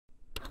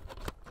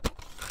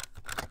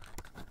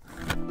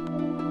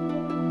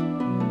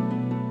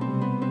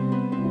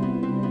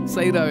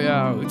Say it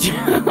out.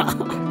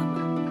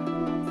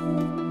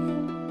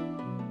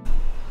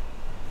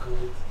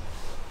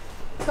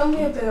 Tell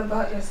me a bit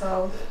about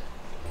yourself.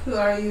 Who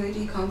are you? Where do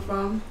you come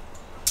from?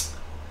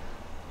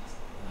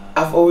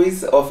 I've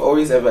always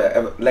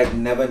ever like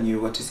never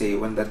knew what to say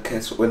when the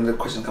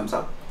question comes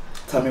up.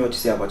 Tell me what you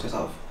say about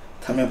yourself.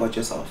 Tell me about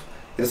yourself.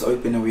 It has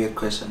always been a weird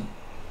question.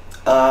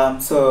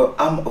 So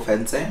I'm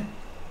Ofentse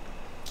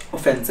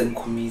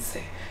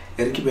Nkhumise.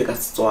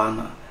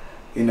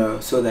 You know,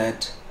 so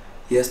that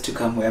years to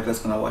come, whoever's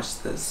gonna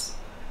watch this,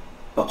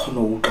 so I'm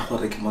Ofentse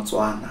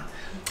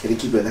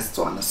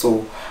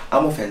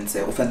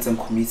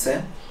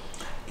Nkhumise.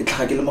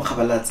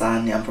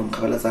 I'm from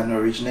Nkhumise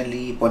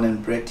originally, born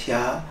and bred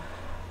here.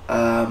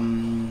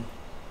 And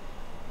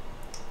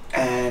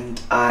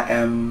I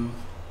am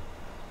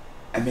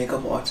a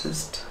makeup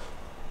artist.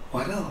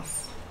 What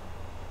else?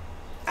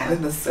 I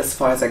think that's as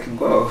far as I can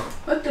go.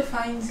 What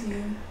defines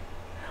you?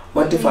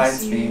 What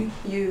defines me?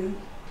 You.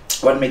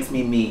 What makes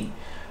me me?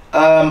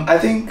 I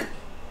think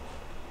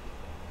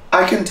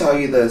I can tell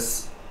you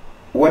this.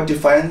 What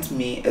defines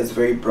me is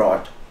very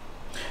broad,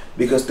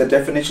 because the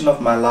definition of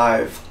my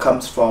life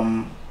comes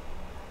from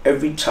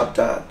every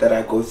chapter that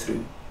I go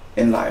through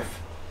in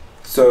life.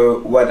 So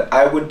what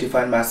I would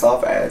define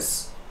myself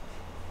as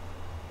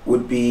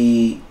would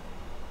be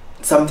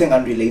something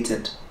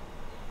unrelated.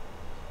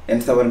 You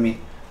understand what I mean?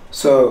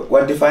 So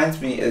what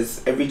defines me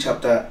is every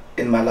chapter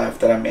in my life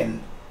that I'm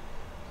in.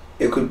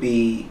 It could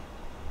be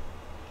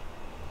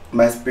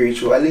my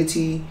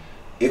spirituality,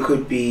 it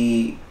could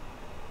be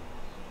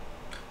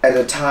at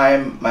a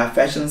time my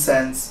fashion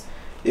sense,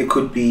 it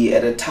could be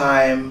at a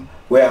time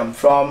where I'm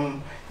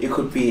from, it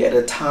could be at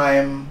a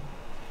time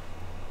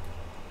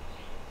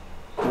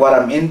what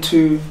I'm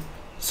into.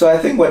 So I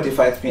think what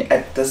defines me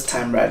at this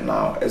time right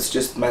now is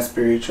just my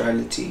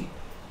spirituality.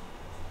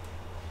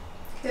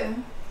 Yeah,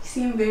 you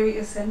seem very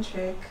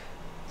eccentric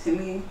to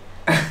me.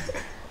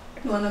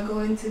 You want to go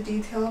into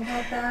detail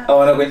about that? I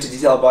want to go into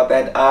detail about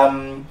that.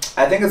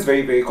 I think it's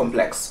very, very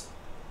complex,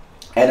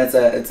 and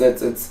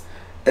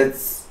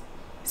it's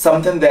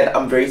something that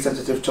I'm very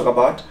sensitive to talk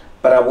about.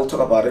 But I will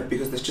talk about it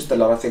because there's just a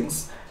lot of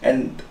things,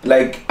 and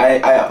like I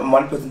am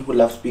one person who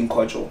loves being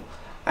cordial.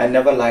 I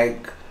never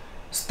like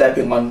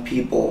stepping on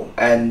people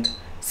and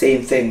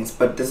saying things,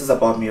 but this is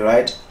about me,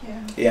 right?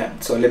 Yeah,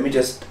 so let me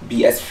just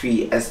be as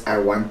free as I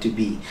want to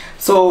be.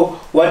 So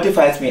what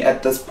defines me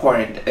at this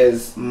point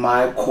is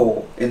my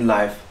core in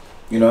life,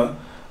 you know,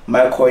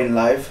 my core in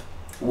life,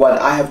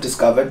 what I have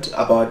discovered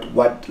about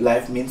what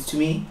life means to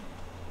me,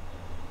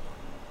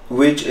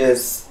 which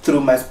is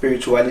through my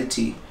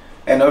spirituality.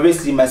 And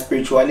obviously my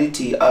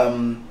spirituality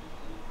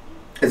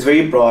is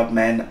very broad,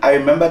 man. I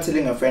remember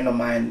telling a friend of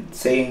mine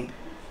saying,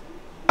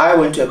 I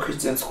went to a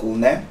Christian school,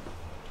 né?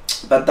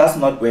 But that's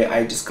not where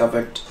I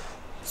discovered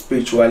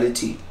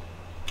spirituality.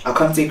 I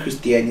can't say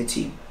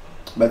Christianity,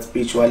 but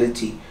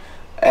spirituality.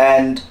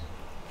 And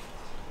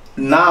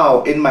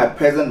now in my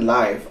present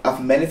life,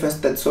 I've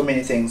manifested so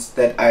many things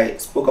that I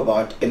spoke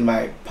about in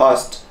my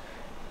past.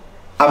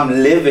 I'm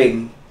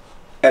living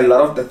a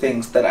lot of the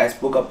things that I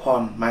spoke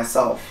upon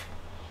myself,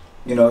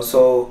 you know.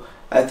 So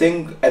I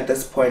think at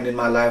this point in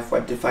my life,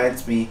 what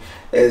defines me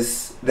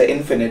is the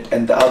infinite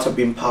and the outer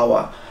beam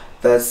power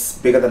that's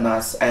bigger than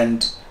us.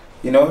 And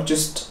you know,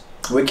 just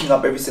waking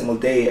up every single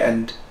day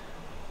and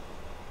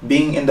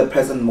being in the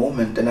present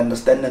moment and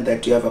understanding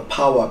that you have a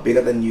power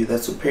bigger than you,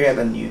 that's superior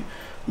than you,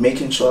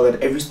 making sure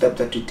that every step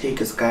that you take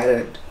is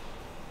guided,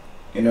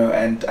 you know.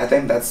 And I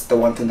think that's the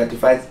one thing that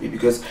defines me,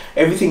 because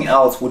everything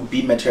else would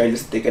be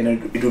materialistic and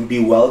it would be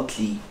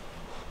worldly.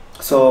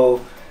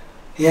 So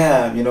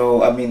yeah, you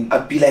know, I mean,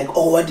 I'd be like,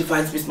 oh, what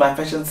defines me is my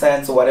fashion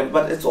sense or whatever,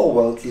 but it's all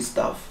worldly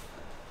stuff.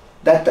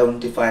 That don't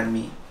define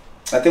me.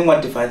 I think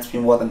what defines me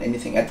more than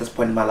anything at this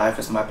point in my life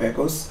is my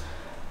purpose.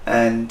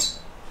 And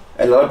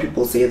a lot of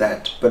people say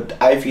that, but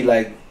I feel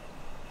like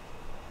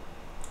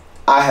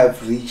I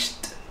have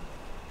reached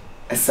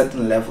a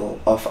certain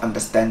level of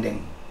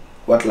understanding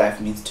what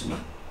life means to me.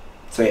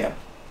 So yeah.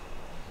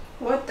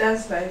 What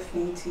does life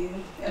mean to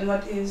you, and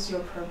what is your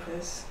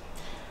purpose?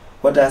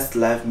 What does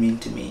life mean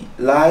to me?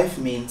 Life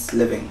means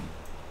living,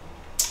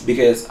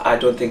 because I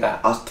don't think I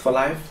asked for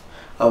life.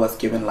 I was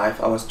given life.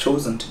 I was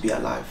chosen to be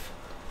alive.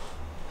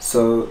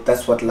 So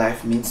that's what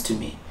life means to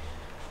me.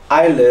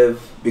 I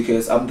live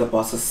because I'm the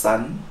boss's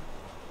son.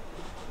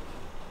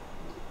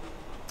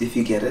 If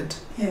you get it.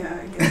 Yeah,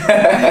 I get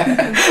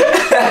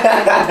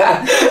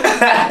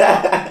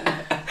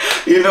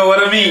it. You know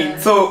what I mean? Yeah.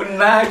 So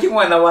now you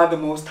want to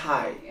the most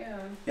high. Yeah.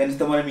 You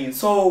understand what I mean?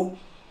 So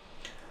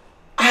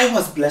I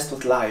was blessed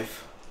with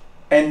life.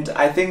 And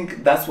I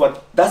think that's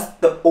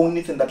the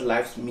only thing that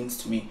life means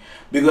to me.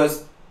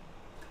 Because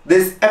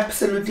there's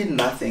absolutely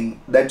nothing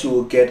that you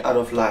will get out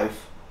of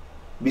life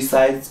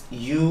besides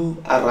you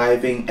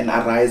arriving and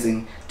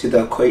arising to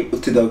the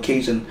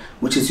occasion,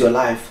 which is your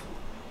life.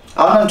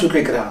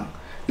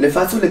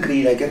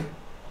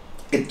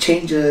 It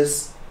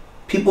changes,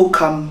 people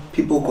come,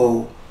 people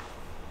go,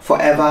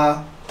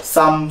 forever,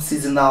 some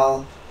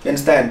seasonal, you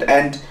understand?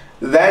 And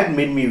that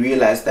made me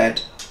realize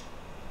that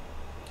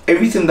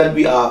everything that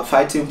we are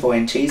fighting for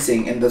and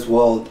chasing in this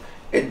world,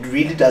 it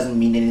really doesn't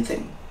mean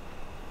anything.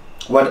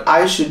 What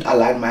I should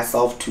align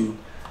myself to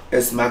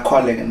is my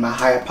calling and my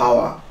higher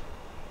power,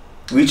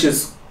 which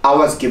is I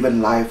was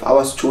given life. I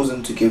was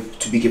chosen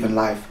to be given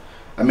life.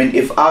 I mean,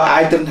 if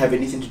I didn't have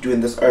anything to do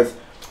in this earth,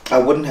 I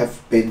wouldn't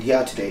have been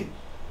here today.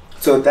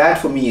 So that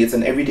for me is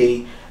an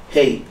everyday,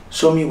 hey,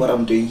 show me what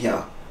I'm doing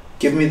here.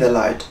 Give me the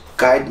light.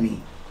 Guide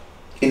me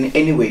in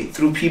any way,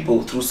 through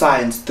people, through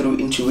science, through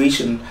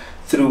intuition,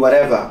 through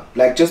whatever.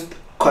 Like, just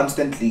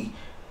constantly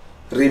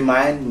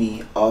remind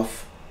me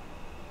of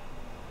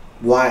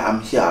why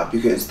I'm here,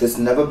 because there's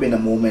never been a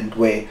moment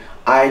where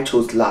I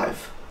chose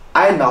life.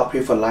 I now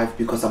pray for life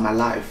because I'm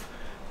alive,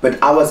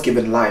 but I was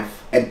given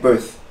life at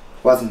birth,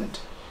 wasn't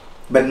it?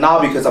 But now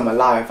because I'm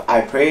alive,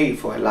 I pray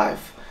for a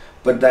life,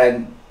 but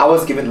then I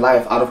was given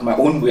life out of my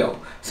own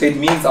will, so it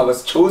means I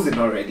was chosen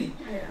already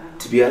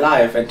to be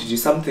alive and to do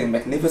something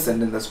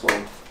magnificent in this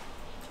world.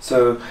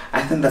 So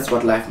I think that's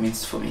what life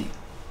means for me.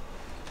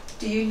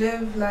 Do you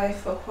live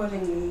life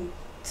accordingly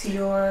to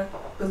your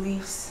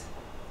beliefs?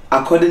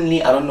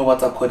 Accordingly, I don't know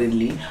what's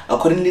accordingly.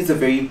 Accordingly is a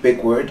very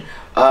big word.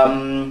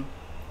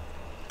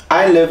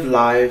 I live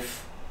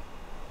life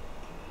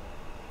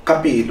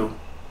kapelo.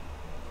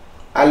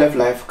 I live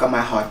life ka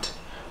my heart.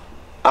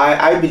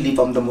 I believe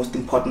I'm the most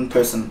important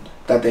person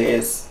that there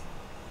is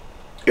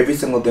every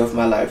single day of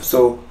my life.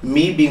 So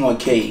me being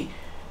okay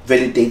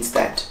validates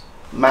that.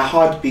 My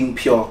heart being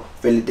pure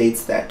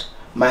validates that.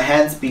 My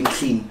hands being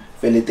clean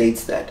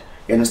validates that.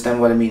 You understand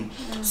what I mean?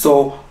 Mm-hmm.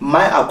 So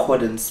my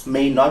accordance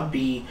may not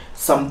be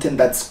something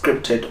that's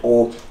scripted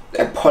or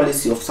a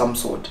policy of some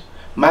sort.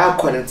 My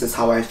accordance is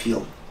how I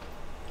feel.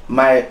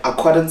 My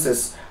accordance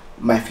is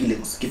my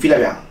feelings.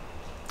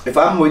 If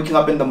I'm waking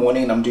up in the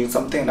morning and I'm doing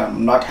something and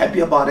I'm not happy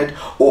about it,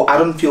 or I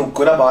don't feel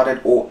good about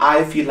it, or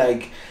I feel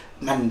like,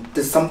 man,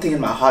 there's something in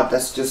my heart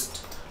that's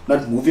just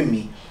not moving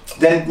me,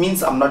 then it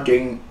means I'm not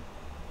doing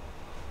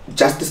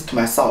justice to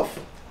myself.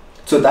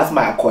 So that's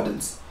my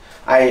accordance.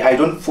 I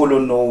don't follow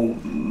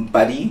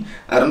nobody,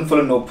 I don't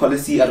follow no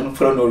policy, I don't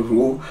follow no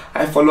rule.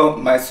 I follow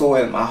my soul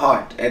and my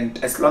heart,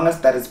 and as long as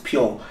that is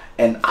pure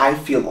and I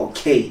feel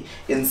okay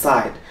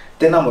inside,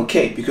 then I'm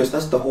okay, because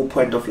that's the whole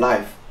point of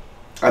life.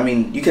 I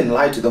mean, you can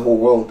lie to the whole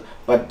world,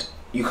 but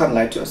you can't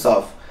lie to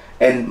yourself.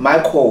 And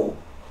my core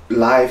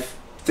life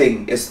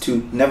thing is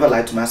to never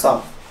lie to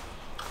myself.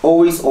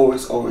 Always,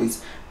 always,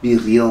 always be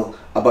real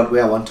about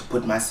where I want to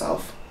put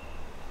myself.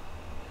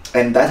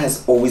 And that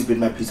has always been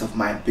my peace of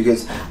mind,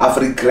 because I've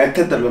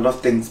regretted a lot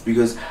of things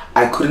because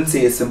I couldn't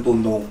say a simple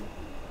no.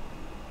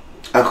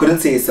 I couldn't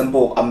say a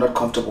simple I'm not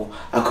comfortable.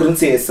 I couldn't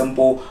say a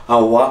simple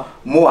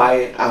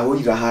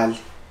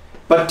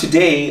but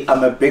today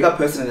I'm a bigger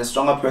person and a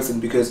stronger person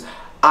because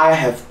I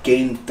have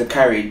gained the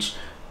courage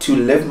to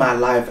live my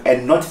life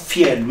and not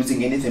fear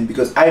losing anything,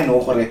 because I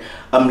know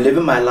I'm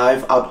living my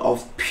life out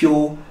of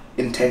pure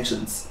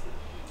intentions.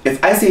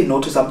 If I say no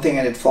to something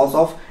and it falls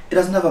off, it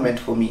was never meant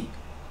for me.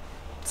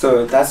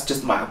 So that's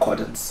just my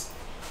accordance.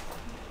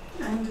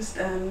 I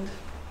understand.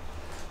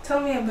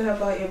 Tell me a bit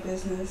about your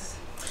business.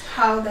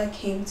 How that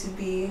came to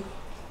be,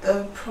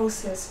 the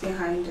process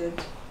behind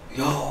it.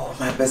 Yo,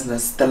 my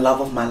business, the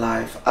love of my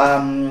life.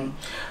 I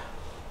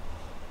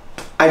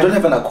don't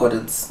have an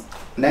accordance.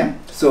 Né?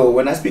 So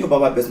when I speak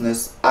about my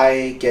business,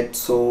 I get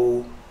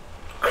so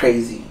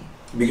crazy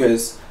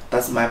because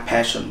that's my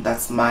passion,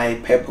 that's my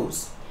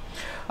purpose.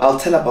 I'll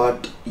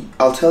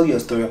tell you a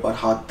story about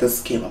how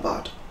this came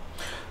about.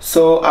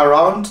 So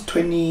around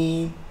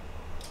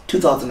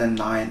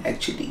 2009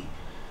 actually,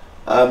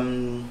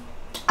 I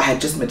had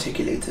just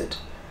matriculated,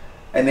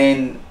 and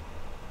then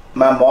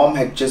my mom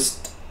had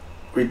just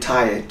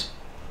retired,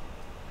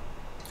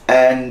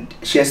 and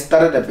she has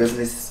started a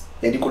business,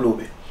 you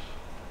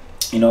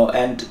know,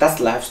 and that's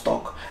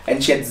livestock,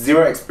 and she had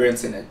zero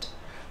experience in it,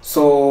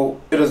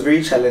 so it was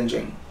very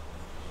challenging.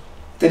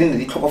 Then in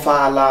the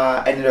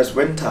and it was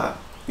winter,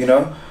 you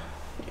know,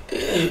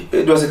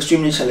 it was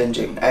extremely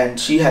challenging, and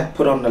she had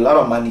put on a lot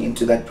of money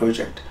into that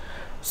project.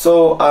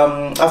 So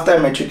after I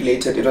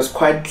matriculated, it was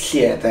quite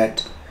clear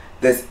that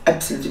there's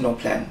absolutely no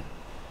plan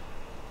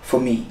for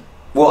me.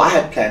 Well, I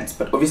had plans,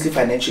 but obviously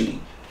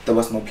financially there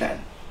was no plan.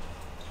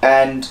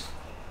 And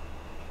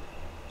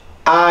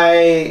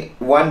I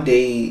one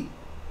day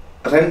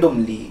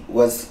randomly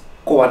was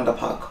go Wonder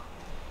Park,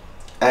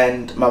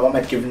 and my mom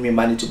had given me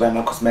money to buy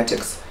my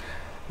cosmetics.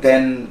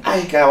 Then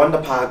I got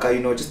Wonder Park, you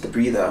know, just the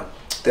breather.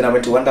 Then I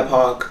went to Wonder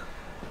Park.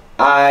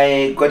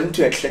 I got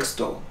into a click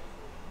store.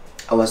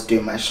 I was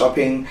doing my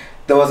shopping.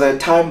 There was a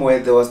time where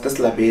there was this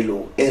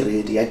labello,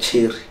 a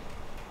cherry.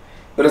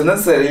 It was not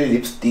necessarily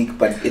lipstick,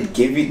 but it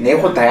gave you,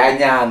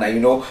 you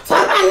know. So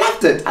I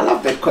loved it. I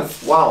loved it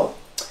because, wow,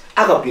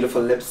 I got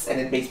beautiful lips and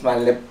it makes my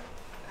lip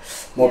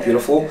more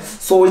beautiful. Yeah.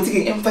 So it's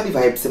taking empathy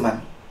vibes,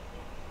 man.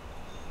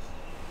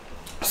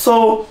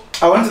 So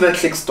I went to the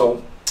click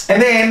store,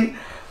 and then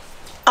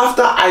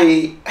after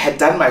I had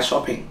done my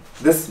shopping,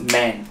 this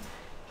man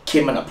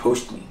came and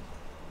approached me.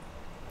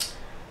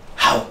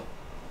 How?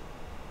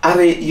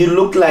 Are you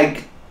look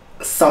like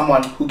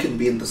someone who can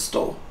be in the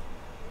store.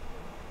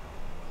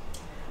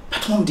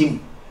 but mom dim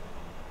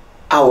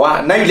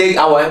awa now you like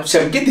awa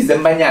sham get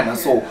December nyana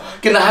so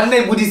can I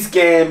have body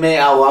scare me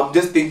awa I'm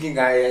just thinking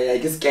I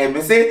just scare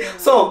me say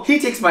so he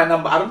takes my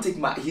number I don't take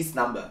his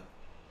number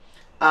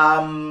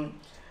awa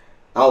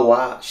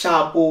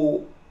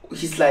Tshepo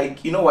he's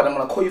like, you know what, I'm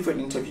gonna call you for an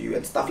interview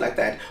and stuff like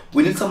that.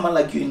 We need someone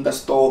like you in the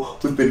store.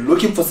 We've been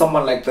looking for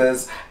someone like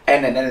this.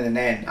 And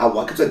I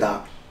walk into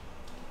that.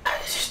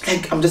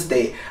 Like, I'm just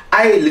there.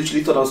 I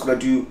literally thought I was gonna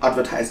do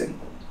advertising.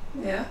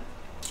 Yeah.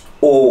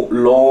 Or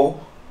law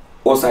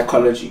or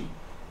psychology.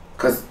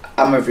 Because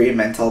I'm a very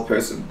mental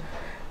person.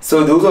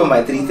 So those are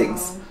my three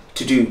things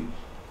to do.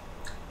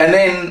 And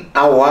then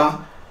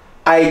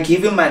I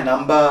give him my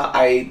number,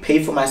 I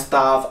pay for my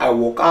stuff, I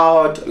walk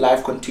out,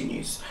 life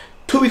continues.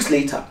 2 weeks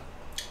later,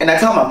 and I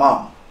tell my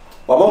mom,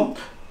 Wabom,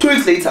 2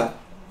 weeks later,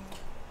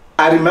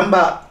 I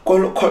remember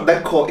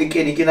that call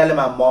again,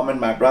 my mom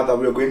and my brother,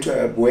 we were going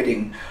to a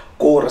wedding,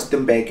 go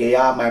Rustenburg,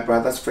 yeah, my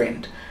brother's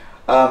friend.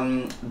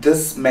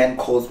 This man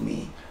calls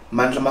me,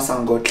 Mandla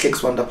Masango,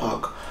 Clicks Wonder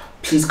Park,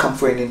 please come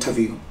for an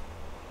interview.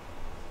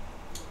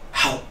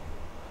 How?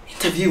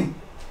 Interview?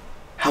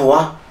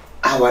 How?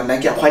 When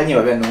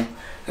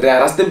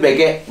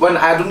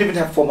I don't even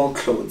have formal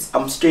clothes,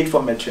 I'm straight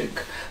from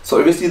metric. So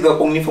obviously the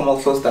only formal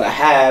clothes that I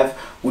have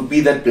would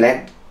be that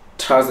black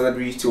trouser that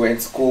we used to wear in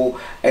school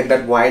and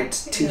that white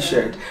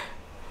t-shirt.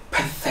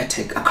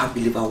 Pathetic. I can't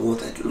believe I wore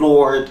that.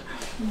 Lord.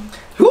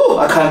 Whew,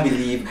 I can't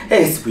believe.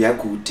 Yes, we are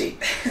good day.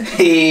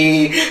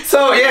 Hey.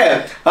 So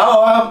yeah.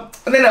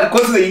 And then I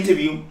go to the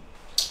interview.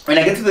 When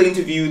I get to the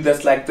interview,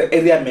 there's like the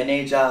area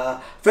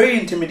manager, very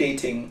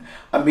intimidating.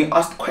 I'm being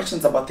asked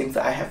questions about things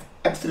that I have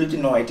absolutely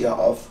no idea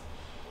of.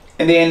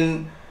 And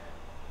then,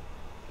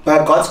 by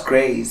God's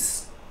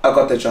grace, I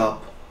got the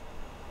job.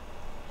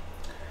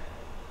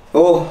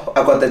 Oh,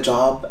 I got the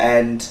job,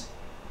 and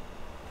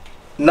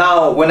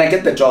now when I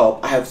get the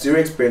job, I have zero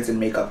experience in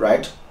makeup,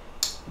 right?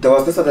 There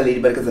was this other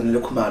lady, but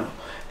Nkhumise.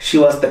 She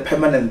was the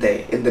permanent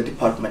there in the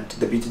department,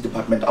 the beauty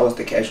department. I was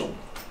the casual.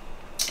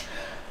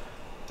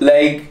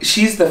 Like,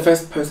 she's the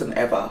first person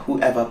ever who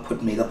ever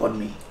put makeup on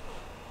me.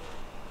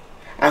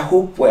 I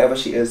hope wherever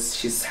she is,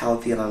 she's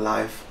healthy and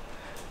alive.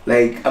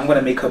 Like, I'm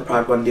gonna make her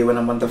proud one day when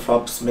I'm on the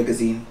Forbes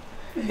magazine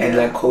and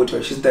like quote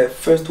her. She's the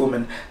first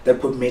woman that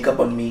put makeup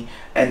on me,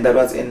 and that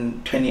was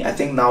in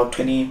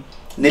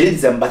nearly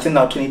December, I think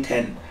now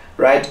 2010,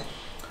 right?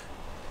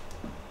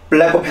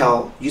 Black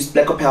Opal, used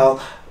Black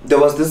Opal. There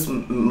was this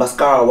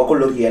mascara, Wako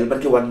L'Oreal,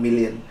 but 1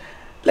 million.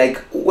 Like,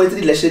 at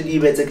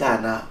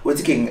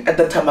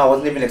the time I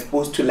wasn't even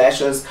exposed to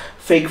lashes,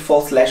 fake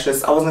false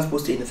lashes. I wasn't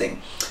exposed to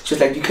anything. She's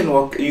like, you can't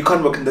work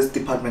in this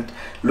department.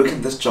 Look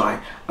at this joy.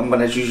 I'm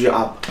gonna juice you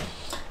up.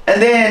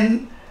 And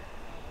then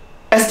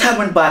as time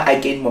went by, I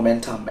gained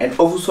momentum. And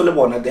over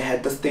Solebona, they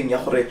had this thing,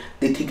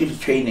 they take you to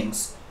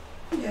trainings.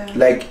 Yeah.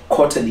 Like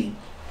quarterly.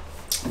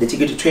 They take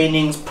you to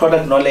trainings,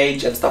 product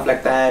knowledge and stuff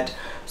like that.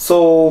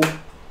 So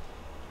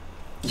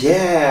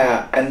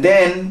yeah, and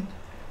then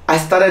I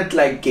started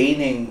like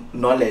gaining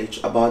knowledge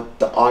about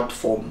the art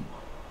form.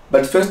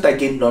 But first I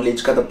gained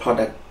knowledge, got the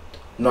product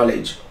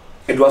knowledge.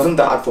 It wasn't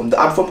the art form. The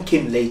art form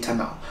came later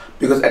now.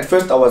 Because at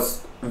first I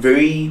was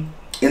very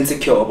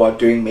insecure about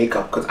doing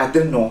makeup because I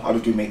didn't know how to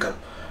do makeup.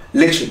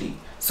 Literally.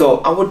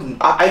 So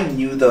I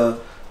knew the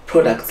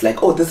products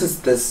like, oh, this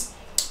is this.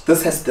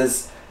 This has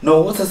this.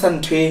 No, what's this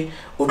one tray?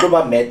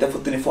 Utoba made for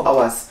 24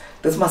 hours.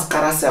 This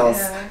mascara sells.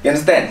 Yeah. You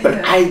understand?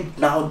 But I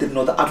now didn't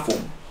know the art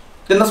form.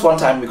 Then this one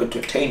time we got to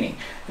a training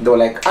and they were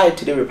like,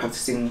 today we're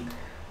practicing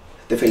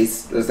the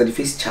face. There's the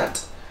face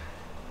chart.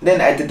 Then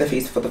I did the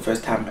face for the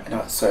first time and I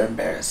was so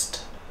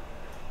embarrassed.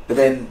 But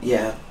then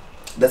yeah,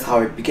 that's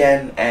how it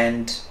began.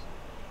 And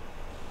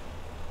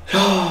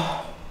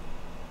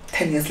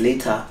 10 years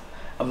later,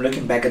 I'm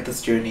looking back at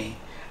this journey.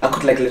 I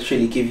could like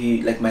literally give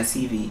you like my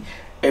CV,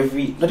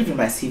 not even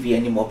my CV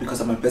anymore because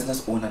I'm a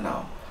business owner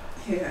now.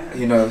 Yeah.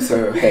 You know,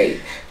 so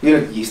hey, we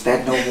don't use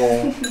that no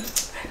more.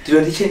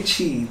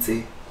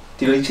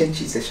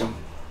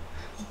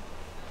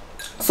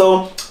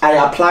 So I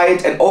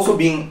applied, and also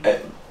being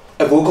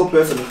a vocal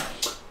person,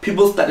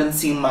 people started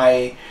seeing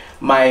my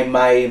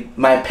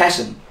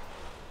passion.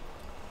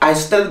 I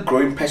started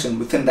growing passion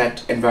within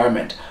that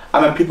environment.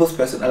 I'm a people's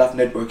person. I love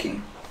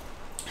networking.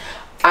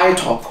 I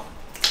talk.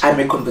 I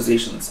make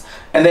conversations.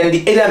 And then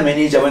the area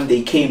manager, when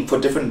they came for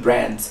different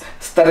brands,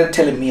 started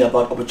telling me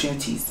about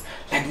opportunities.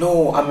 Like,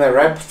 no, I'm a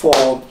rep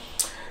for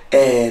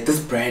this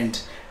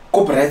brand.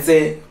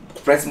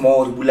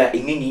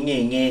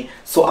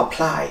 So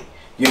apply,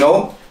 you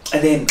know.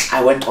 And then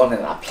I went on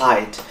and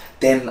applied.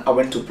 Then I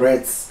went to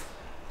Brett's.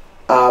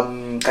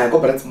 I go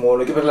Brett's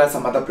Mall. Give it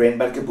some other brand,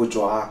 but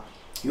bourgeois.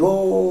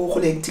 Yo,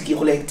 tiki,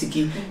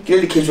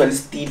 get the casual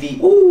steely.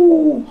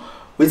 Ooh,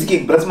 we're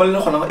taking Brett's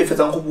Mall. If it's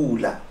on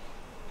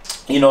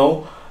you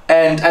know.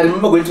 And I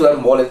remember going to that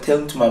mall and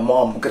telling to my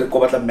mom,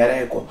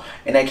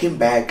 and I came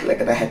back like,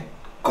 and I had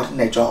gotten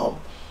a job.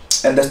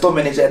 And the store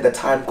manager at the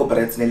time,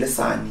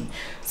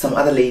 some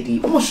other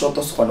lady, almost short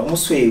of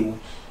almost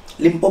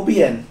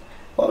Limpopian,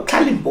 or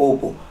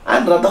Kalimpopo,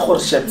 and rather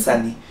horse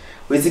sani.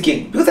 Where's the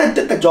king? Because I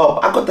did the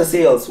job, I got the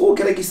sales. Oh,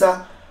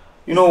 Kerekisa.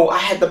 You know, I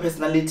had the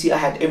personality, I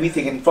had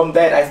everything, and from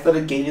that I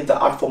started gaining the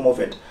art form of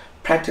it,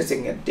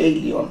 practicing it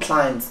daily on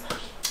clients,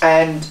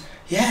 and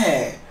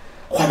yeah,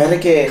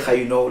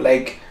 you know,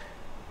 like,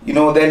 you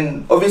know,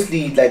 then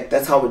obviously like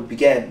that's how it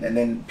began, and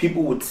then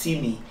people would see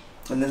me,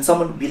 and then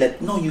someone would be like,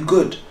 no, you're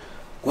good,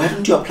 why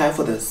don't you apply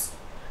for this?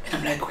 And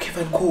I'm like, okay,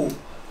 fine, cool,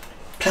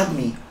 plug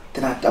me.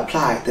 Then I'd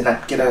apply, then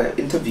I'd get an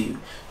interview,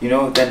 you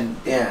know, then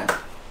yeah,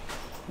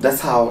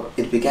 that's how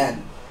it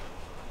began.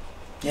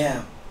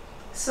 Yeah.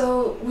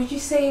 So would you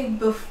say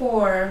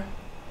before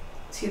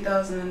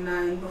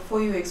 2009,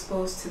 before you were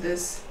exposed to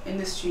this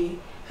industry,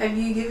 have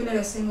you given it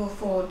a single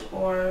thought,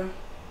 or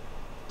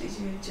did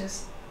you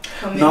just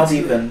come Not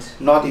into even, it?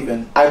 not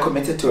even. I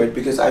committed to it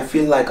because I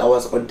feel like I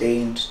was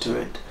ordained to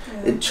it.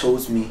 Yeah. It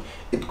chose me.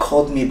 It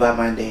called me by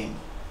my name.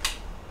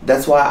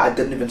 That's why I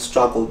didn't even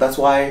struggle. That's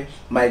why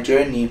my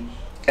journey,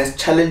 as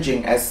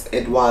challenging as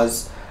it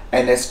was,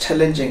 and as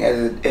challenging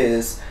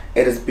as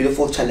it is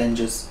beautiful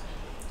challenges.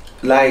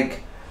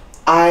 Like,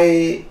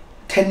 10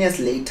 years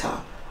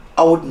later,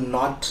 I would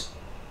not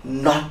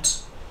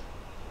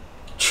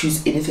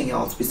choose anything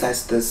else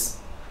besides this.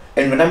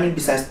 And when I mean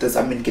besides this,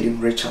 I mean getting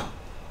richer.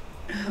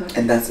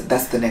 And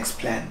that's the next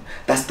plan.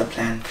 That's the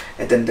plan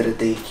at the end of the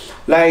day.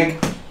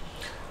 Like,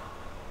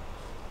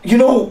 you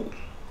know,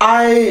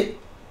 I'm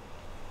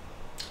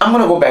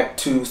gonna go back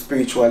to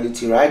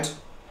spirituality, right?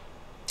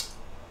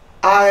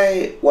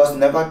 I was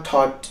never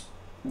taught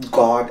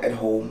God at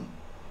home.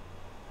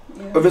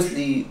 Yeah.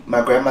 Obviously,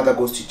 my grandmother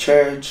goes to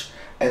church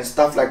and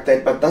stuff like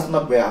that, but that's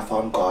not where I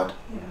found God.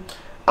 Yeah.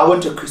 I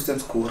went to a Christian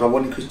school,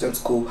 Raboni Christian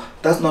school.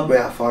 That's not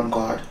where I found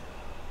God.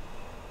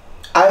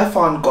 I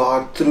found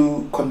God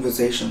through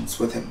conversations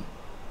with Him,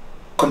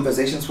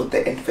 conversations with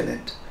the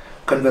infinite,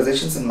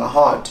 conversations in my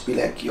heart to be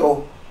like,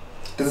 yo,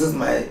 this is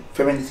my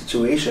family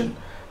situation.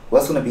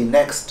 What's going to be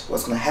next?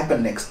 What's going to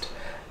happen next?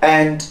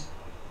 And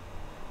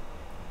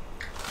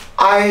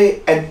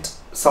I, at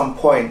some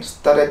point,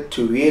 started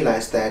to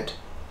realize that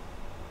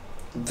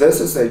this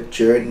is a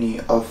journey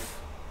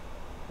of,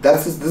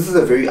 this is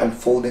a very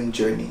unfolding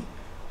journey.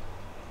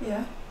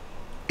 Yeah.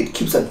 It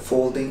keeps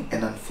unfolding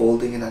and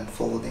unfolding and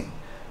unfolding.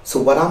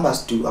 So what I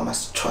must do, I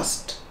must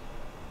trust.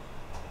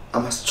 I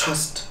must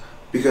trust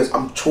because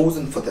I'm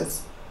chosen for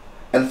this.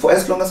 And for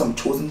as long as I'm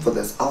chosen for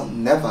this, I'll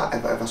never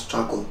ever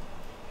struggle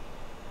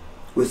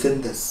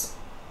within this.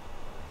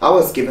 I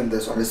was given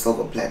this on a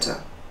silver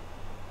platter,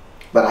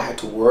 but I had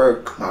to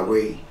work my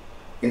way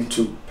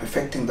into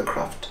perfecting the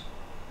craft.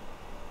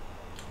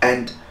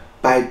 And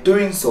by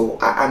doing so,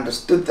 I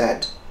understood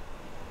that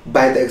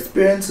by the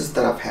experiences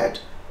that I've had,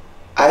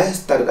 I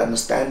started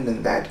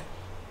understanding that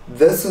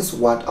this is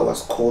what I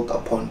was called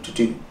upon to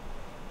do.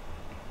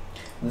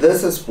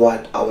 This is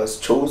what I was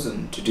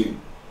chosen to do.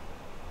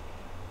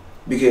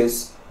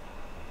 Because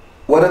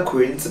what a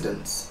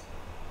coincidence.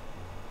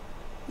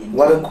 Indeed.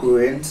 What a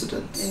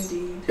coincidence.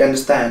 Indeed. You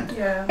understand?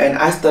 Yeah. And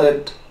I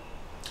started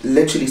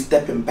literally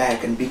stepping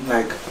back and being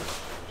like,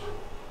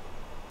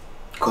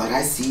 God,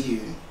 I see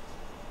you.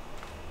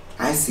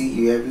 I see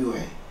you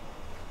everywhere.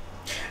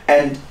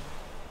 And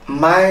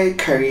my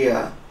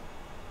career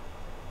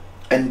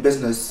and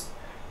business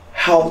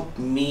helped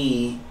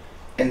me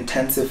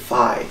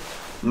intensify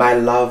my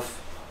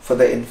love for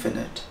the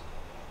infinite.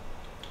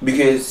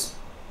 Because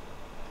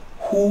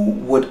who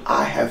would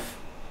I have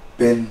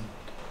been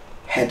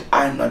had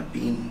I not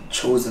been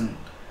chosen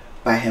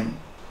by Him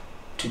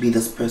to be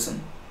this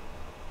person?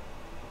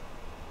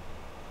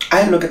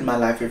 I look at my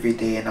life every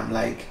day and I'm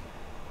like,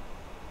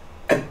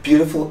 a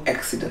beautiful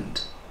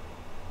accident.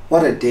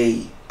 What a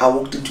day. I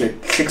walked into a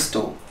click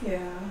store.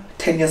 Yeah.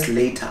 10 years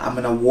later, I'm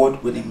an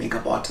award-winning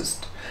makeup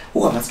artist.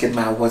 Oh, I must get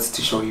my awards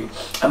to show you.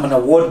 I'm an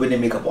award-winning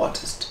makeup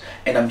artist.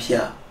 And I'm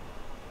here.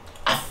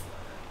 I've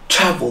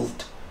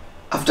traveled.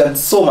 I've done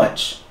so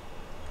much.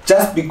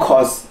 Just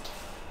because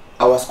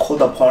I was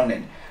called upon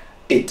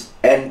it.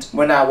 And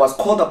when I was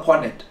called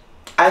upon it,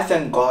 I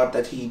thank God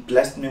that He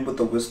blessed me with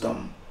the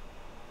wisdom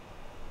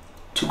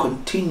to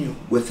continue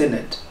within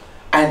it.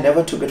 I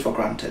never took it for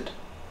granted.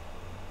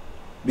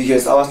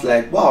 Because I was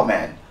like, wow,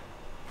 man,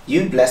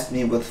 you blessed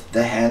me with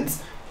the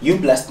hands, you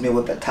blessed me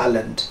with the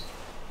talent,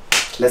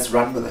 let's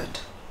run with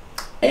it.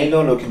 Ain't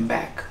no looking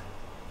back.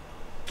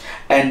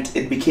 And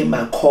it became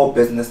my core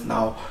business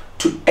now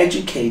to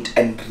educate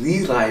and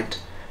rewrite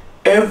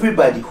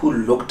everybody who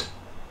looked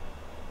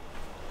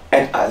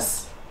at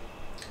us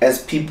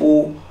as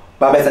people,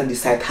 babes and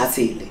decide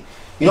hasile.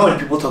 You know when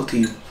people talk to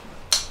you,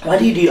 what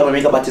do you do? I'm a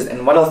makeup artist,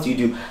 and what else do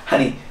you do?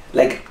 Honey,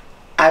 like,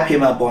 I pay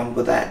my bond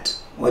with that.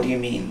 What do you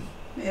mean?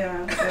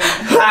 Yeah.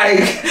 Like,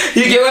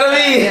 you get what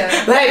I mean?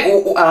 Yeah.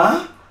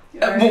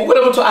 Like, what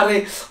about to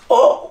are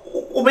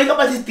oh makeup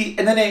artist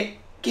and then I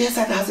get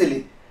side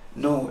hustle.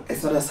 No,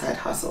 it's not a side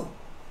hustle.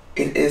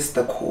 It is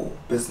the core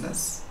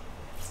business.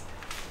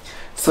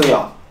 So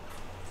yeah.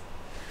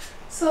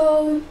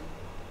 So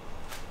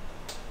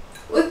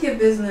with your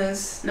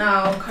business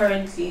now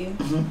currently,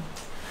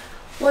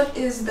 what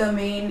is the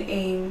main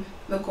aim,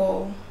 the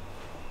goal,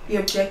 the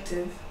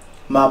objective?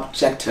 My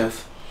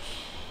objective.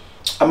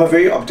 I'm a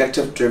very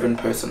objective driven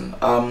person.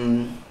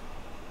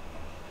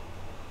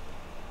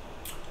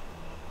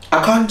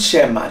 I can't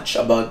share much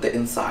about the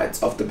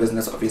insides of the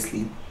business,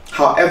 obviously.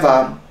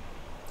 However,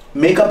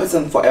 makeup it's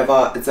a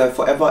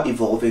forever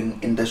evolving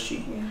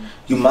industry. Yeah.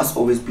 You must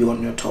always be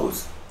on your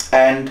toes.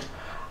 And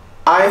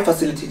I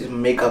facilitated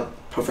makeup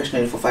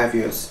professionally for 5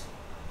 years.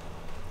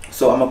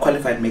 So I'm a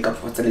qualified makeup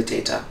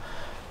facilitator.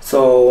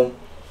 So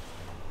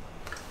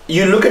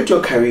you look at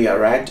your career,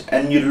 right?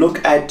 And you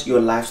look at your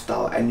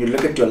lifestyle and you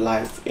look at your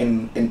life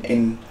in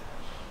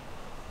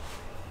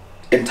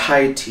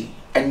entirety,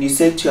 and you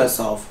say to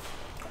yourself,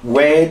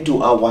 where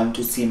do I want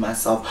to see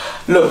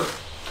myself? Look,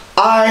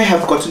 I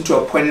have gotten to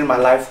a point in my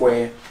life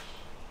where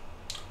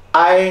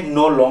I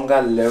no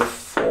longer live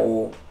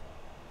for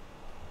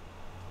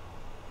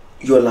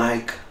your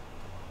like.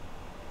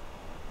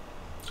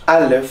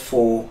 I live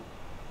for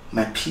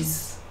my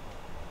peace.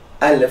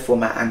 I live for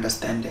my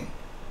understanding.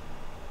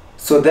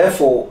 So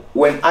therefore,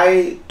 when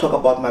I talk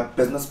about my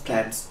business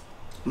plans,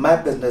 my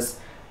business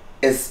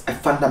is a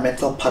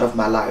fundamental part of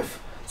my life.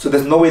 So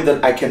there's no way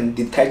that I can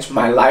detach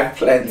my life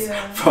plans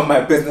from my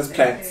business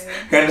plans.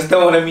 You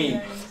understand what I mean?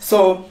 Yeah.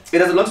 So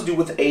it has a lot to do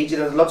with age. It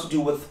has a lot to do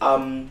with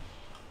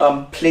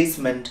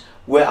placement,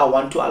 what I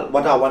want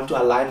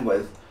to align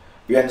with.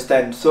 You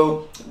understand?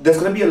 So there's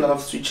gonna be a lot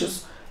of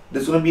switches.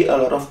 There's gonna be a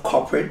lot of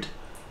corporate.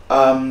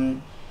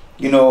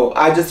 You know,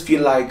 I just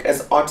feel like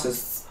as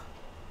artists,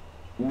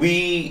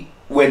 we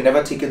were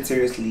never taken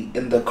seriously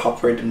in the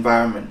corporate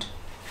environment,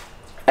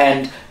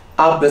 and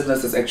our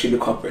business is actually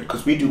corporate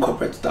because we do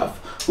corporate stuff.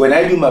 When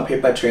I do my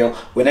paper trail,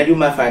 when I do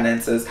my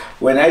finances,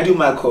 when I do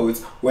my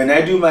codes, when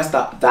I do my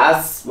stuff,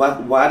 that's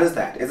what is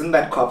that? Isn't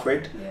that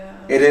corporate? Yeah.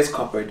 It is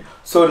corporate.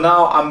 So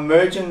now I'm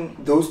merging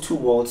those two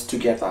worlds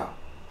together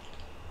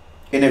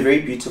in a very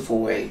beautiful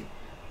way,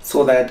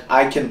 so that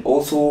I can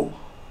also,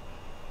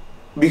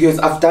 because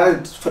I've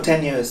done it for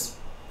 10 years.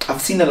 I've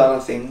seen a lot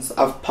of things.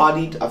 I've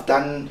partied. I've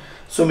done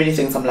so many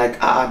things. I'm like,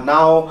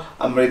 now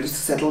I'm ready to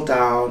settle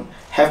down,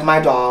 have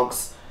my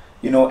dogs,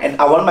 you know, and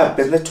I want my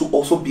business to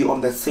also be on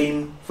the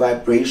same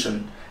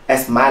vibration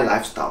as my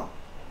lifestyle.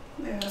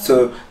 Yeah.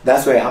 So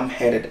that's where I'm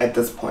headed at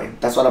this point.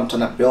 That's what I'm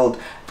trying to build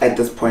at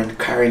this point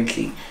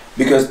currently,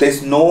 because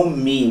there's no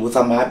me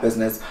without my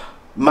business.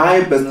 My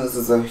business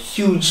is a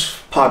huge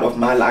part of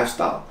my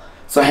lifestyle.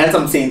 So hence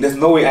I'm saying there's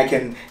no way I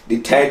can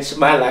detach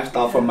my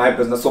lifestyle from my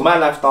business. So my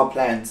lifestyle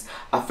plans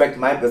affect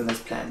my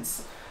business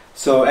plans.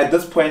 So at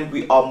this point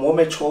we are more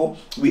mature,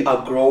 we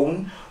are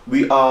grown,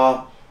 we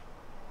are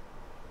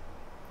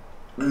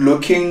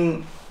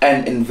looking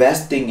and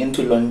investing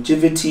into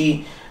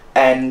longevity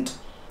and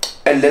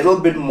a little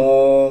bit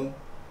more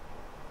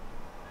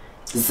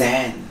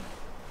zen.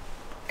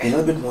 A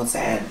little bit more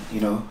zen,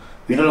 you know.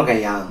 We're no longer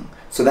young.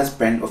 So that's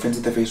brand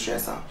Ofentse the face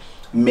dresser.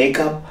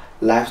 Makeup,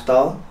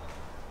 lifestyle,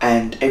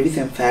 and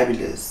everything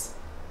fabulous.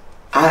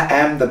 I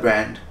am the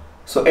brand.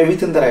 So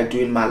everything that I do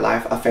in my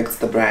life affects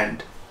the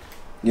brand.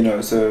 You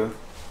know, so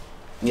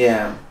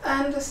yeah.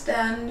 I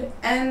understand.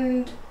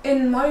 And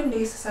in modern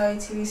day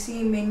society, we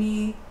see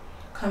many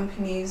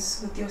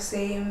companies with your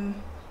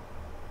same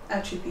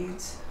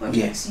attributes. What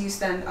makes you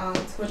stand out?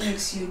 What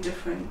makes you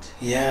different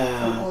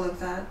from all of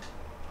that?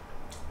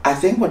 I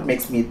think what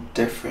makes me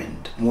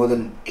different more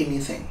than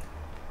anything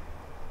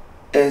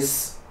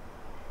is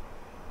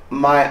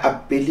my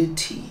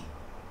ability,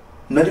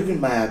 not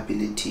even my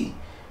ability,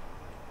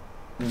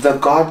 the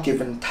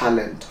God-given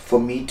talent for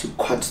me to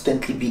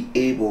constantly be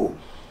able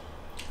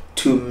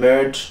to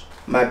merge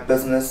my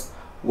business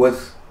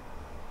with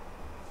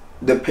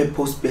the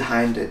purpose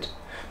behind it.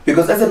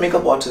 Because as a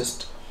makeup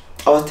artist,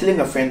 I was telling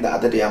a friend the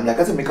other day, I'm like,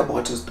 as a makeup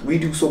artist, we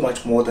do so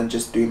much more than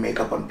just doing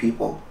makeup on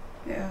people.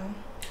 Yeah.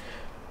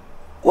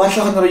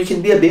 You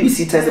can be a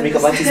babysitter as a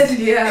makeup artist.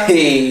 Yeah.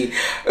 Hey,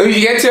 if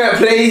you get to a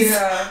place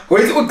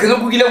where it's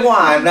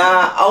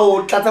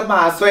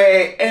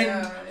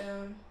and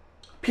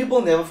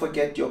people never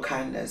forget your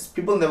kindness.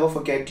 People never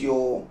forget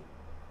your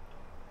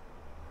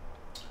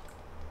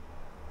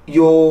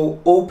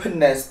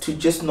openness to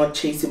just not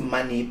chasing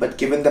money but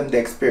giving them the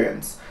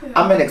experience.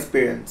 I'm an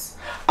experience.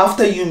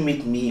 After you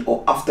meet me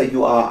or after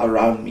you are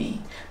around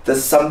me,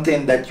 there's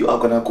something that you are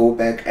gonna go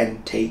back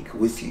and take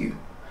with you.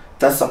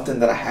 That's something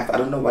that I have. I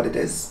don't know what it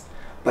is,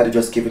 but it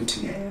was given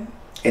to me.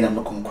 And I'm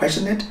not gonna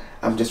question it.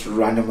 I'm just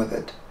running with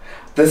it.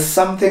 There's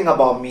something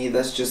about me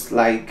that's just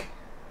like,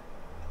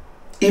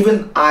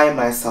 even I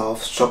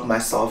myself shock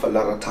myself a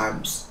lot of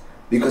times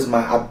because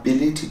my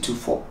ability to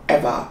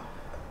forever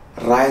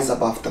rise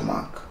above the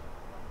mark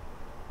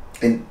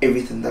in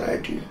everything that I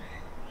do.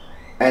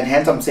 And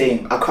hence I'm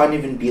saying I can't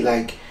even be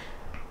like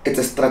it's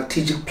a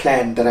strategic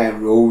plan that I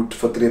wrote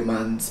for 3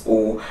 months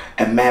or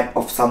a map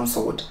of some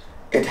sort.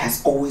 It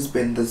has always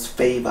been this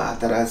favor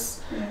that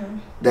has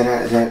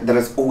that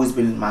has always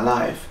been in my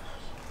life,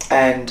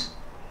 and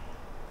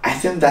I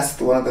think that's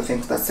one of the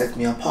things that sets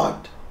me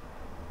apart.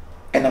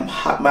 And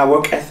my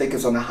work ethic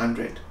is on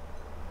 100.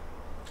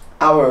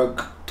 I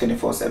work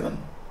 24/7.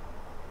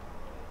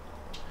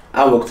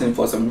 I work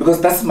 24/7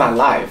 because that's my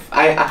life.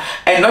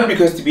 And not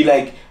because to be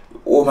like,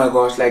 oh my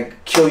gosh,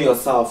 like kill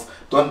yourself,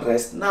 don't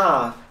rest.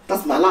 Nah,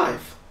 that's my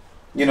life.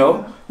 You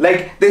know,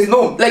 like there's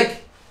no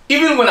like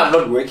even when I'm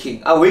not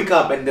working, I wake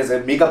up and there's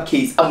a makeup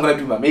case. I'm gonna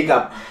do my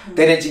makeup.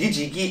 Then a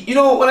jiggy. You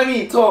know what I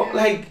mean? So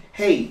like,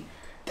 hey,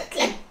 that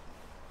like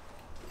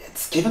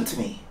it's given to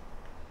me.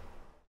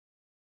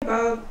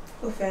 About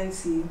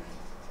Ofancy.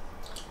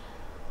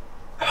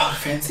 About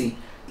Ofancy.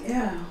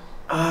 Yeah.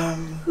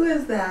 Who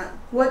is that?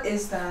 What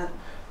is that?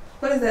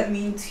 What does that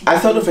mean to you? I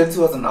thought Ofentse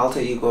was an alter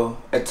ego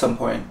at some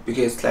point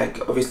because, like,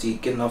 obviously,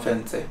 getting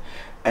Ofentse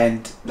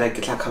and like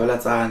it's like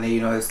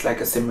you know, it's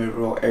like a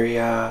semi-rural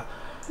area,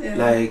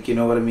 like, you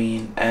know what I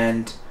mean,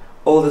 and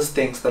all these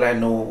things that I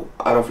know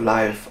out of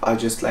life are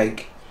just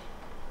like,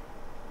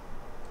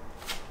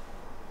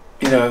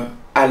 you know,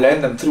 I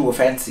learned them through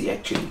Ofentse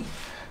actually.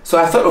 So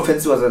I thought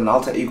Ofentse was an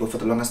alter ego for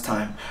the longest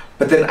time,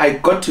 but then I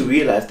got to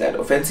realize that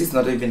Ofentse is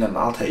not even an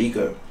alter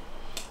ego.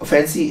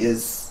 Ofentse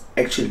is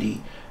actually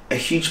a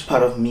huge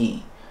part of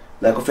me.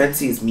 Like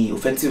Ofentse is me,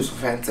 Ofentse is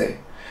Ofentse.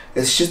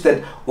 It's just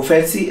that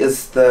Ofentse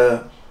is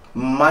the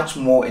much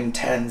more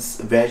intense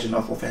version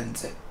of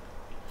Ofentse.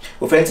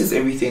 Ofentse is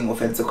everything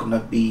Ofentse could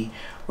not be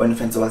when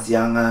Ofentse was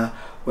younger,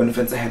 when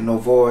Ofentse had no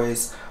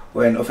voice,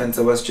 when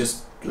Ofentse was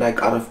just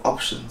like out of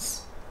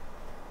options.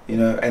 You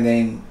know, and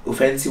then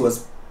Ofentse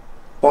was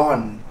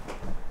born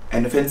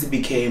and Ofentse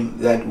became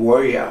that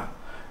warrior.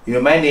 You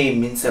know, my name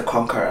means a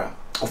conqueror,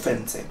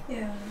 Ofentse.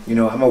 Yeah. You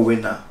know, I'm a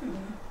winner.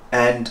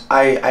 And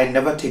I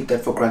never take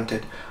that for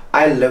granted.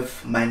 I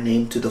live my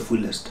name to the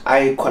fullest.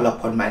 I call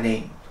upon my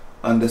name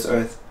on this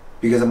earth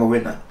because I'm a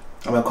winner.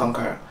 I'm a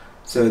conqueror.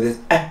 So there's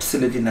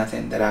absolutely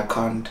nothing that I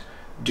can't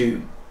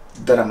do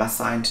that I'm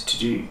assigned to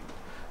do.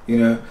 You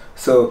know?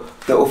 So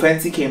the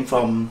Ofentse came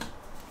from,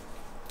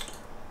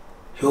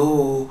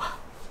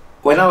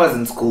 when I was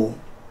in school,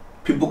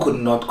 people could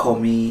not call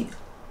me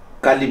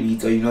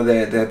Kalibito, you know,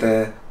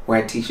 the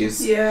white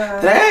teachers.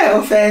 Yeah. Hey,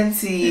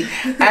 Ofancy.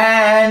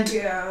 And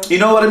you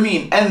know what I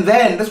mean? And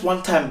then this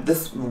one time,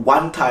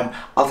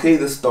 I'll tell you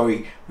this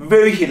story.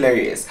 Very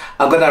hilarious.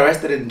 I got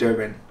arrested in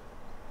Durban.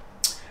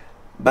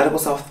 But it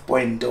was South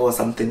Point or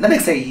something. Not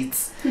say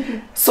eats.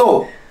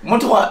 So,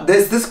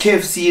 there's this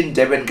KFC in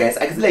Durban, guys.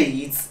 I can like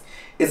eats.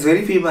 It's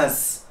very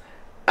famous.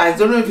 I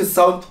don't know if it's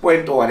South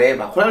Point or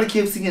whatever. When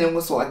KFC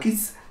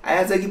I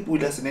had to keep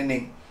with us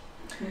in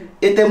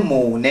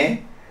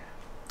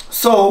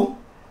so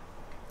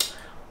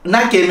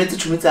I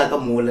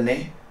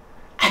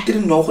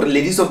didn't know for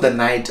Ladies of the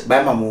Night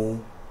by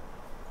Mamu.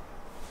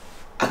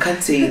 I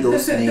can't say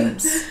those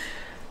names.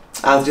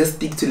 I'll just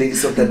stick to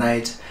Ladies of the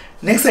Night.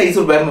 Next I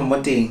told by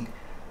Mamu thing.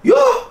 Yo,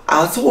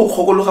 I saw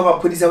Hogolo have a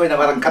police away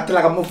about a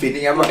catalog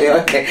vending.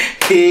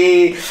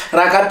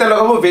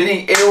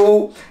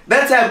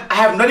 That time I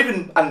have not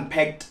even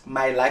unpacked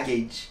my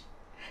luggage.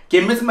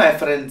 Came with my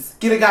friends.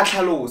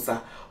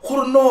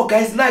 Oh no,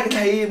 guys, na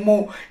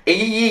mo.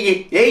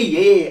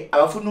 Hey,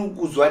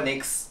 I'm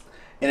next.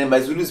 And my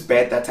Zulu is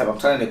bad that time. I'm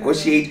trying to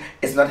negotiate.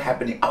 It's not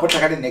happening. I want to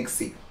get the next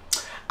thing.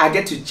 I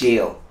get to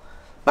jail.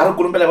 But I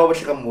couldn't believe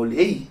what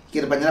hey,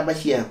 get a banana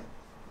here.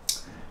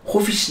 Who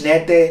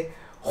fishnete,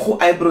 who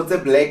eyebrows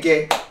black,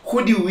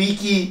 who the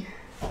wiki,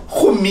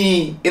 who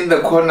me in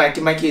the corner,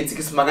 my kids,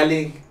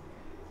 smuggling.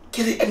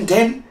 And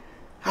then,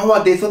 how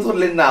are they thought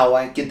now?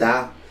 I get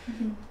that.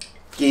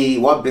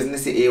 What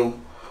business is you?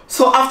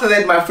 So after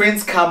that, my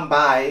friends come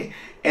by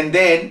and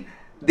then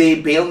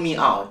they bail me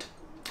out.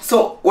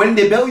 So when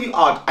they bail you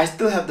out, I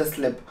still have the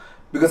slip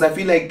because I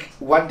feel like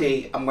one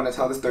day I'm gonna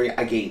tell the story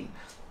again.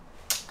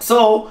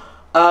 So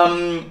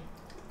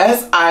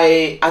as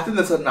I think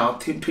that's now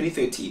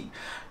 2013.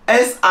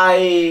 As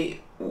I'm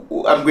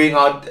going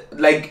out,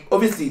 like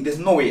obviously there's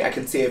no way I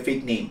can say a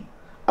fake name.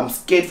 I'm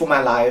scared for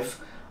my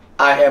life.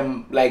 I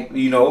am like,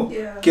 you know,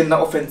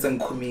 Ofentse and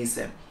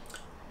Nkhumise.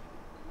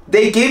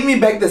 They gave me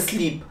back the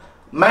slip.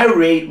 My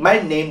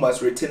name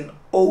was written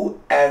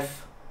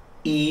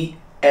Ofency,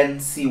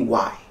 and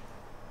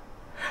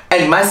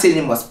my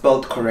surname was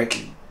spelled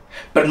correctly,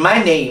 but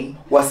my name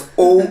was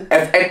and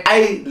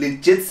I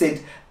legit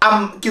said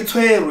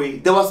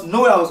there was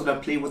no way I was gonna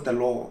play with the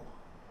law.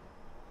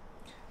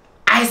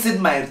 I said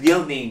my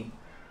real name,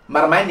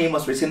 but my name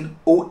was written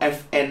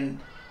Ofe and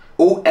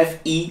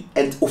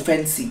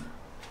Ofency,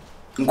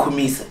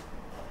 Nkhumise,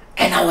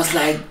 and I was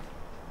like,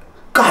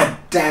 God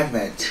damn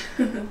it.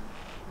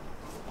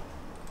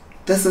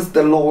 This is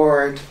the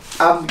Lord.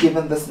 I'm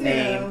given this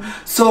name.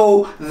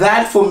 So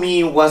that for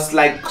me was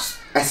like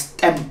a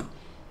stamp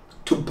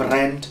to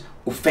brand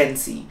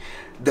Ofency,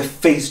 the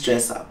face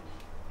dresser.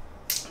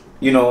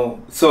 You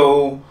know,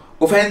 so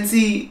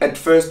Ofency at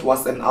first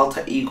was an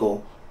alter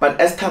ego, but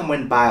as time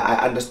went by,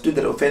 I understood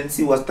that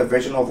Ofency was the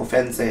version of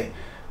Ofentse.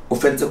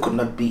 Ofentse could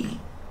not be.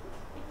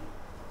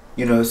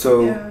 You know,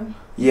 so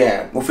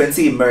yeah,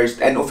 Ofency emerged,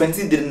 and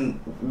Ofency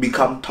didn't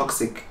become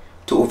toxic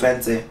to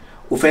Ofentse.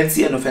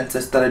 Ofency and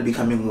Ofentse started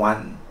becoming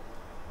one.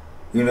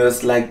 You know,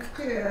 it's like,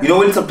 you know,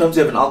 when sometimes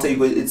you have an alter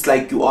ego, it's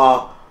like you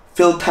are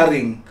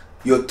filtering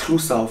your true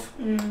self.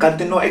 Can't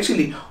no,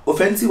 actually,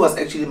 Ofentse was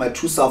actually my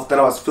true self that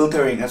I was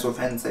filtering as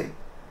Ofentse.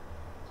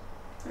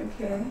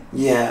 Okay.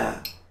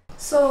 Yeah.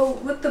 So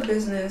with the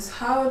business,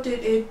 how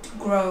did it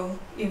grow,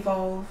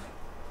 evolve?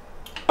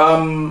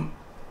 And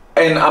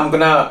I'm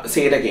gonna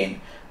say it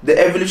again. The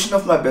evolution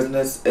of my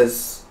business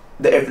is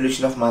the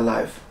evolution of my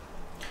life.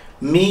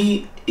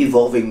 Me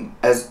evolving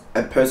as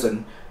a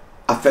person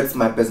affects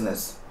my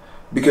business.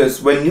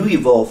 Because when you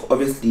evolve,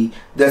 obviously,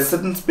 there are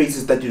certain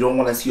spaces that you don't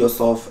want to see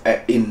yourself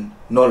in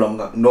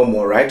no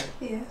more, right?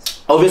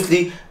 Yes.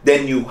 Obviously,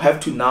 then you have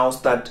to now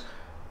start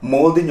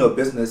molding your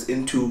business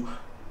into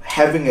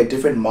having a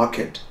different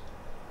market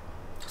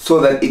so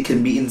that it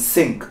can be in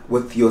sync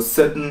with your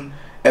certain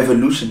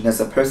evolution as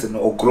a person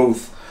or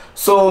growth.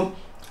 So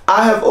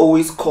I have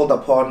always called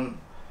upon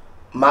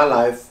my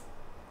life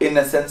in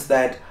a sense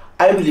that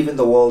I believe in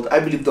the world. I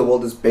believe the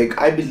world is big.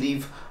 I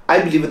believe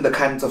in the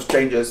kinds of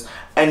strangers.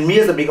 And me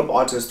as a makeup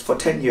artist for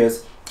 10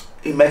 years,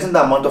 imagine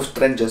the amount of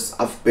strangers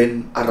I've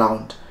been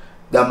around,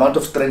 the amount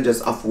of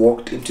strangers I've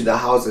walked into their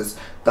houses,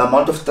 the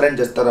amount of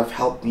strangers that have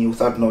helped me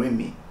without knowing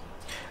me.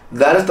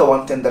 That is the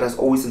one thing that has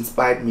always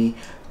inspired me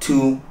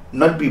to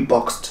not be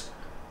boxed.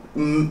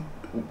 Being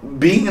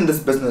in this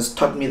business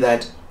taught me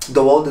that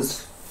the world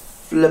is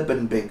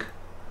flippin' big,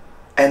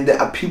 and there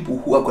are people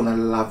who are gonna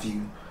love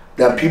you.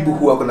 There are people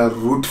who are gonna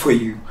root for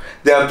you.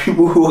 There are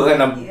people who are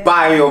gonna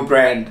buy your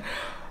brand.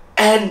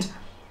 And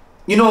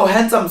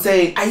hence I'm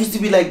saying I used to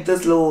be like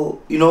this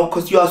little,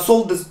 because you are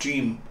sold this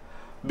dream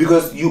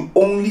because you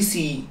only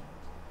see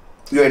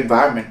your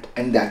environment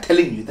and they're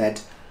telling you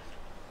that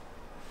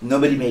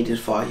nobody made it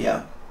far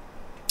here.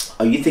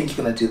 Or you think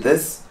you're gonna do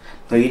this?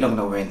 No, you're not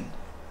gonna win.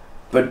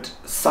 But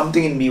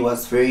something in me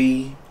was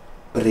very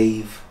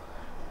brave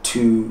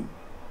to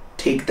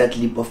take that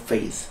leap of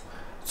faith.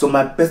 So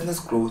my business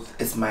growth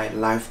is my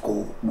life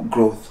goal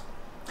growth.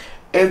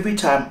 Every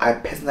time I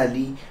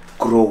personally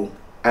grow,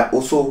 I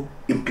also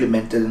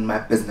implement it in my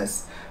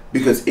business,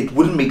 because it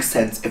wouldn't make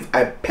sense if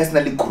I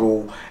personally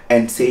grow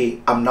and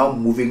say I'm now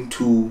moving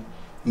to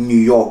New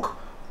York,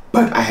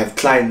 but I have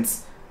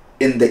clients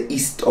in the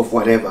east of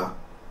whatever.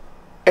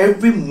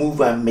 Every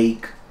move I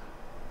make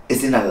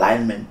is in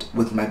alignment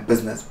with my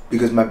business,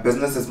 because my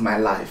business is my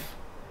life,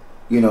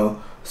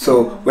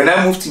 So when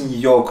I moved to New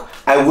York,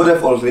 I would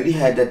have already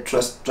had a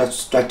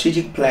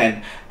strategic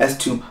plan as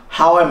to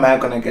how am I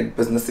gonna get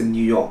business in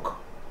New York.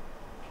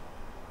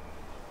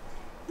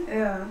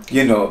 Yeah.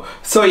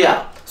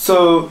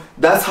 So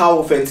that's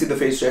how Ofentse the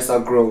face dresser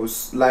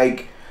grows.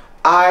 Like,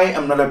 I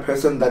am not a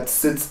person that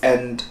sits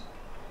and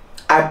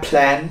I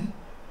plan,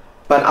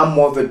 but I'm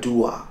more of a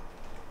doer.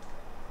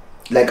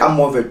 I'm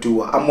more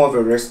of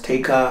a risk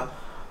taker.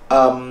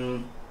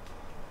 I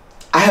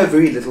have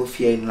very little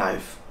fear in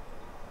life.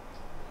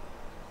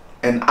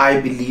 And I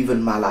believe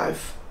in my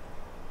life,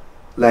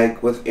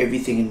 like with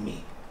everything in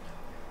me.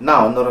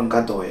 Now, not on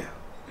Gadoya.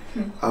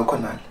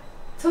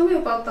 Tell me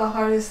about the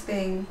hardest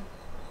thing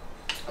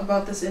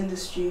about this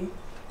industry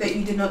that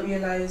you did not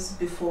realize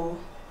before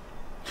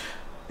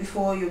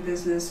your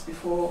business,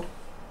 before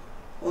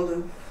all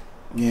of...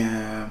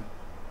 Yeah.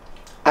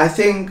 I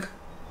think,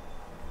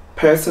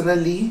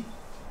 personally,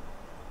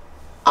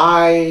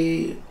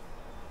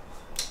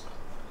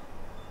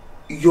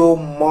 your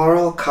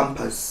moral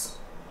compass,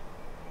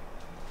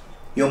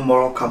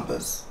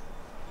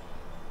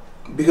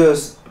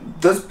 because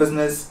this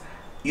business,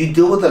 you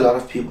deal with a lot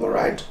of people,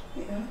 right?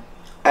 Yeah.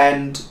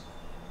 And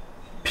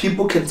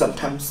people can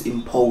sometimes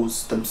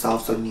impose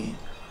themselves on you.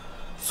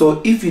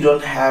 So if you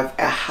don't have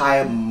a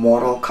high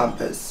moral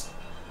compass,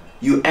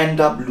 you end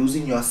up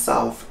losing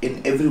yourself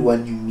in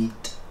everyone you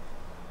meet.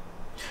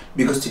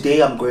 Because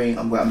today I'm doing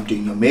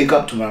your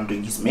makeup, tomorrow I'm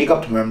doing his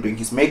makeup, tomorrow I'm doing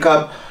his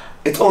makeup.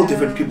 It's all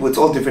different people, it's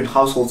all different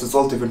households, it's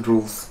all different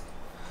rules.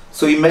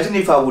 So imagine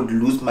if I would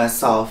lose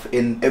myself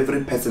in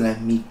every person I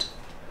meet.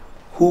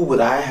 Who would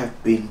I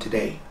have been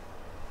today?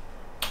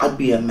 I'd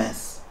be a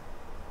mess.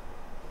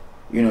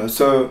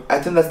 So I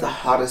think that's the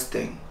hardest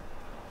thing.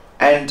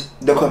 And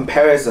the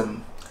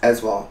comparison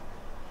as well.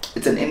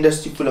 It's an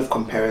industry full of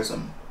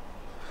comparison.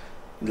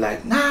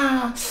 Like,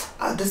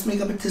 this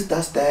makeup artist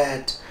does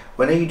that.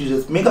 Whenever you do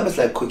this, makeup is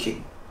like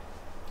cooking.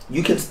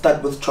 You can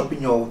start with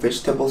chopping your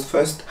vegetables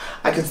first.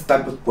 I can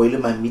start with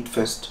boiling my meat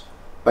first.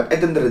 But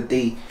at the end of the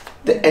day,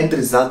 the end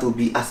result will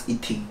be us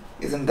eating.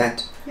 Isn't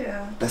that?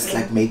 Yeah. That's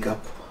like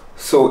makeup.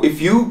 So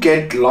if you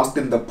get lost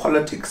in the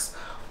politics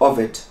of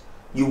it,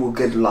 you will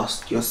get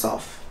lost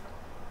yourself.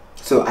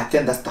 So I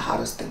think that's the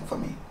hardest thing for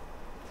me.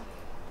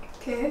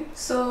 Okay,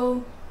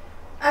 so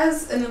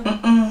as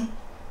an...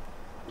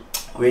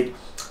 Wait,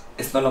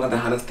 it's no longer the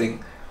hardest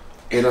thing.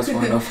 It was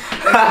one of...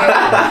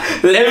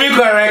 Let me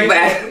correct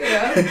that.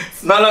 Yeah.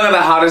 It's no longer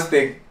the hardest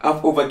thing.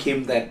 I've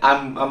overcame that.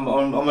 I'm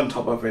on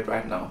top of it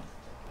right now.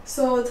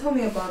 So tell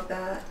me about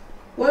that.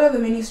 What are the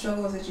many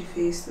struggles that you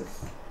faced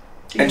with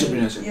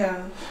entrepreneurship?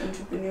 Yeah,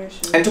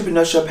 entrepreneurship.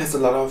 Entrepreneurship has a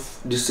lot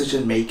of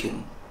decision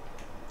making.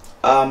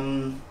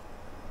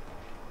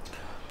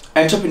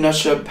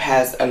 Entrepreneurship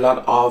has a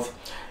lot of,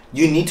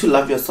 You need to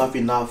love yourself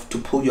enough to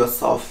pull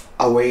yourself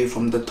away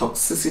from the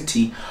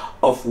toxicity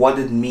of what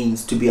it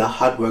means to be a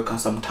hard worker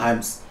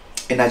sometimes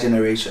in our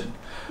generation.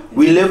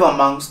 We live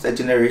amongst a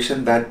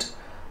generation that,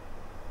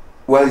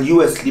 while you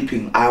were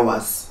sleeping, I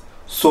was.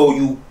 So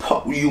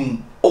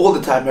you all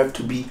the time have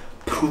to be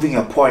proving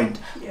a point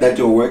that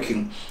you're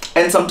working.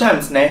 And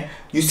sometimes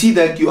you see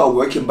that you are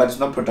working, but it's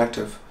not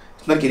productive.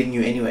 It's not getting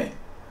you anywhere.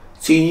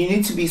 So you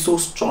need to be so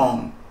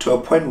strong to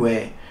a point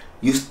where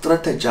you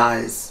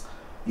strategize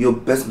your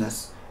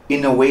business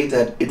in a way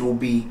that it will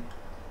be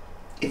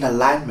in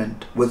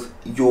alignment with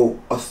your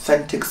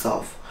authentic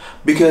self.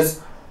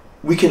 Because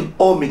we can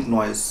all make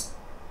noise,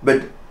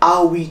 but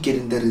are we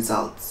getting the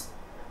results?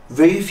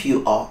 Very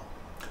few are.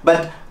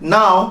 But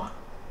now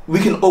we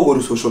can all go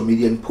to social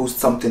media and post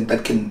something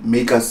that can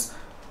make us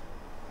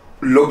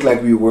look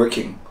like we're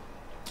working.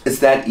 It's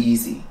that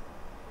easy.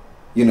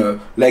 You know,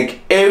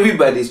 like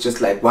everybody's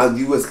just like, while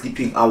you were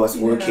sleeping, I was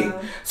working.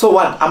 So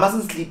what? I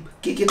mustn't sleep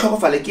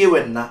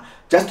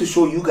just to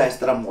show you guys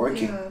that I'm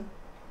working.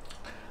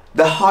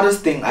 The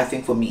hardest thing, I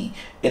think, for me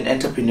in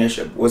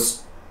entrepreneurship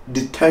was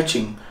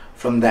detaching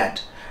from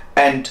that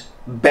and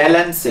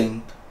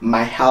balancing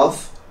my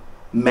health,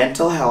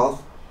 mental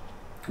health,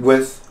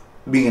 with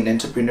being an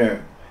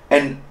entrepreneur,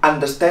 and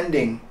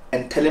understanding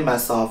and telling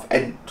myself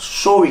and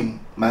showing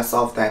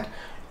myself that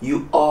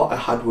you are a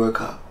hard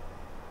worker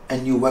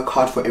and you work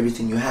hard for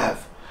everything you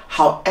have.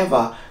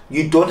 However,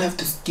 you don't have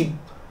to skip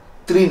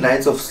 3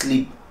 nights of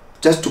sleep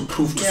just to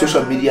prove to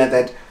social media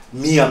that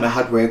I'm a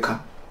hard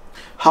worker.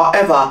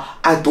 However,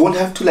 I don't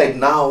have to like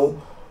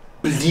now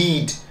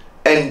bleed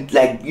and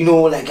like, you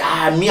know, like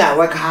I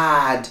work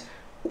hard.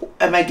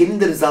 Am I getting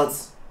the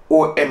results,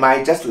 or am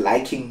I just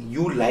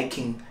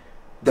liking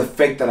the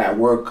fact that I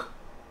work?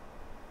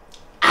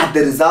 Are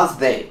the results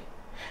there?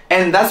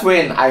 And that's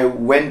when I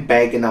went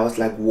back and I was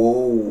like,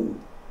 whoa,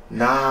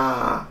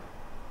 nah,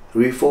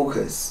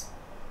 refocus.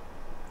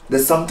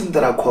 There's something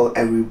that I call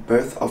a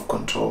rebirth of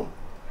control,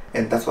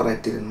 and that's what I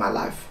did in my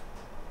life.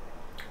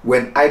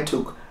 When I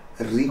took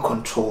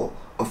control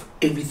of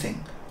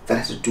everything that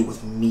has to do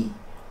with me.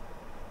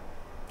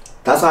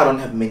 That's why I don't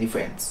have many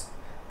friends.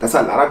 That's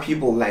why a lot of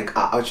people like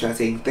are out here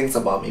saying things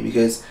about me,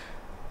 because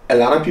a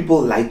lot of people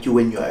like you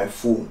when you're a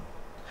fool.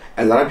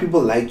 A lot of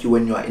people like you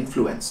when you are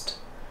influenced.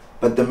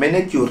 But the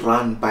minute you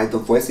run by the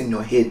voice in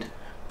your head,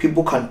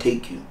 people can't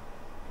take you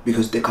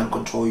because they can't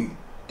control you.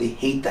 They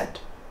hate that.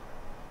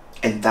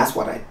 And that's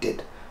what I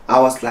did. I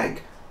was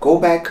like, go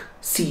back,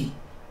 see,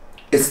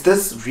 is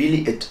this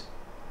really it?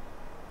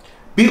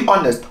 Be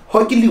honest.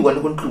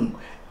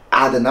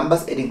 Are the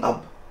numbers adding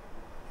up?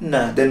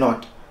 Nah, they're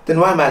not. Then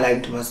why am I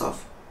lying to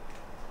myself?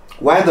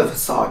 Why the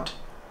facade?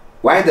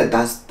 Why the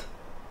dust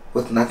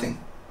with nothing?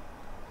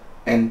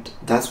 And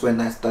that's when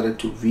I started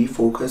to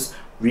refocus,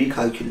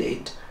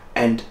 recalculate,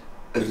 and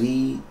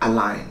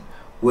realign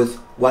with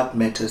what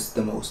matters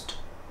the most.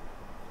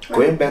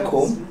 Going back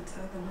home,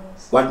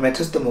 what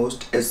matters the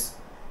most is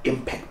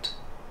impact.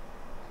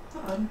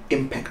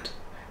 Impact.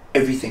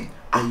 Everything.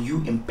 Are you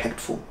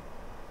impactful?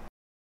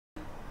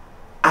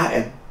 I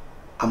am.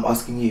 I'm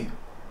asking you.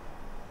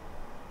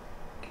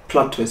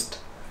 Plot twist.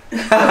 You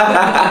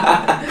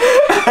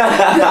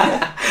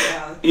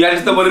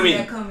understand what I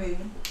mean?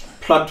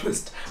 Plot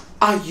twist.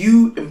 Are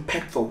you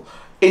impactful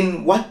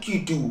in what you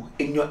do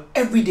in your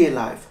everyday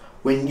life?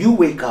 When you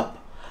wake up,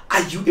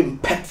 are you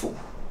impactful?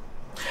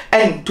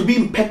 And to be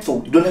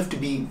impactful, you don't have to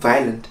be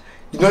violent.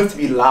 You don't have to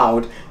be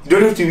loud. You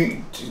don't have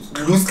to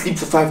lose sleep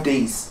for 5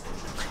 days.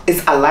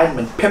 It's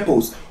alignment,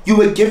 purpose. You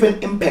were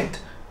given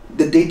impact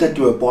the day that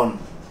you were born.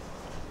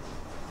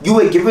 You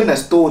were given a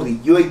story.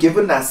 You were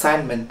given an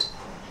assignment.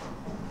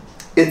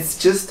 It's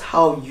just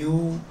how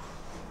you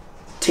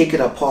take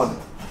it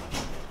upon.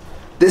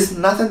 There's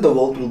nothing the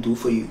world will do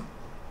for you,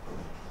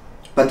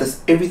 but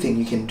there's everything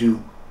you can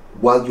do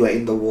while you are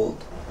in the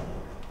world.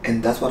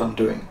 And that's what I'm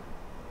doing.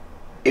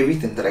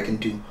 Everything that I can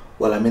do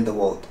while I'm in the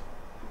world,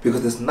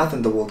 because there's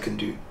nothing the world can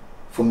do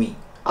for me.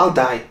 I'll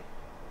die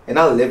and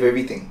I'll live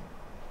everything.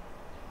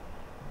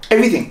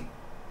 Everything.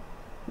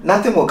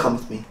 Nothing will come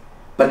with me,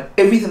 but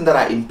everything that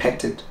I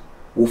impacted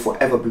will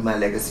forever be my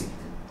legacy.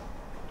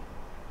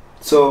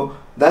 So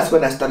that's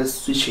when I started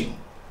switching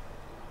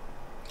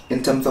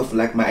in terms of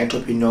like my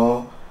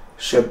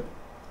entrepreneurship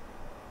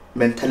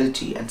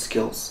mentality and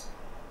skills,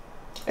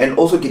 and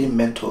also getting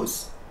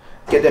mentors.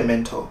 Get a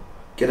mentor.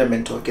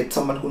 Get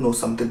someone who knows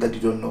something that you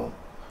don't know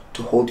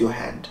to hold your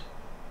hand.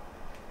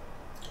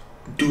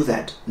 Do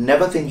that.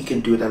 Never think you can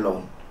do it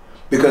alone,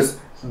 because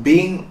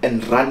being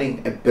and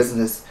running a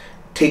business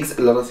takes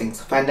a lot of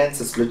things: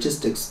 finances,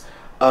 logistics,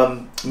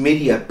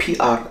 media,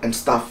 PR, and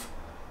stuff.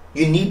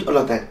 You need all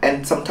of that.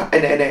 And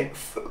sometimes,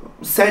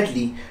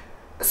 sadly,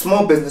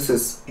 small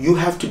businesses, you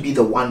have to be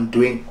the one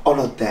doing all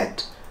of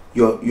that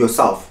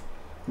yourself,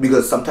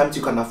 because sometimes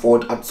you can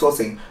afford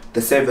outsourcing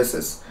the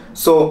services.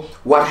 So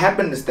what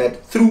happened is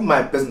that through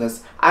my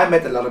business, I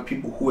met a lot of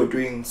people who were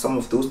doing some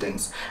of those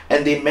things,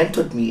 and they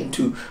mentored me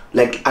into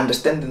like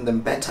understanding them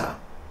better,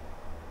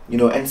 you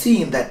know, and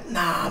seeing that,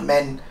 nah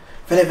man,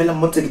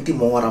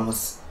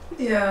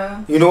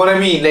 Yeah. You know what I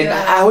mean? Like,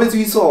 Yeah. I always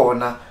be so,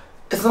 nah.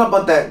 It's not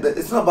about that.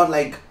 It's not about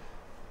like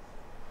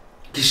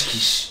kish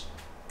kish.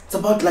 It's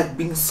about like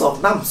being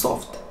soft. Now I'm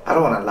soft. I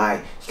don't wanna lie.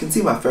 You can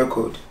see my fur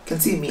coat. You can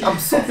see me. I'm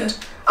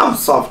soft. I'm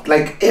soft.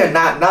 Like, yeah,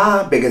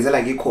 nah,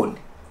 begazela gikon.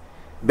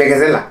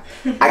 Begazela.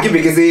 I give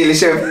begazela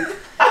chef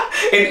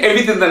in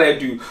everything that I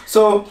do.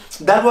 So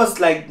that was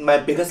like my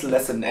biggest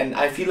lesson, and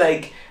I feel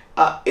like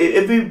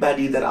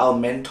everybody that I'll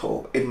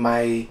mentor in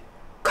my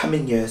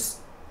coming years,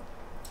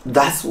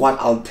 that's what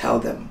I'll tell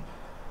them.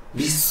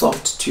 Be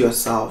soft to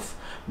yourself,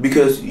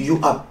 because you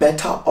are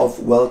better off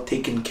well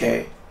taken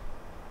care.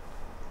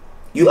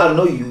 You are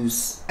no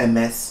use a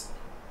mess.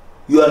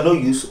 You are no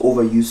use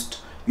overused.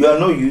 You are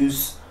no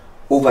use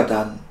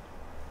overdone.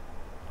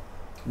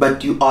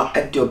 But you are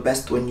at your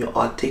best when you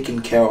are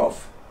taken care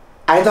of,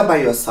 either by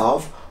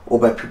yourself or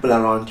by people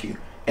around you.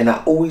 And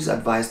I always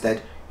advise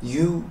that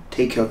you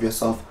take care of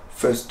yourself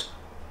first,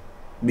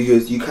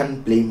 because you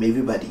can't blame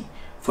everybody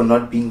for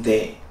not being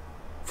there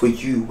for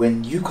you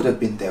when you could have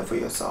been there for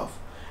yourself.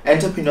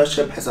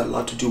 Entrepreneurship has a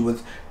lot to do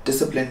with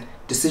discipline,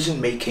 decision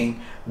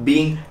making,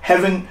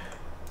 having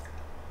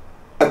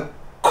a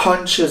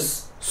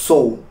conscious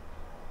soul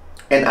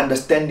and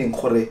understanding.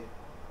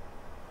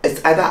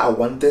 It's either I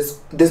want this.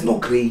 There's no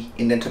gray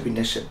in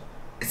entrepreneurship.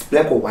 It's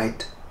black or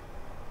white.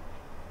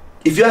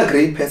 If you're a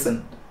gray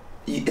person,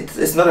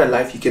 it's not a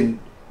life you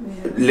can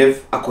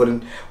live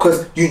according,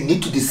 because you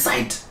need to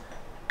decide,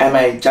 am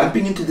I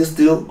jumping into this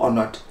deal or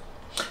not?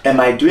 Am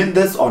I doing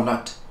this or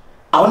not?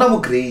 I wanna go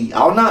gray.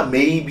 I wanna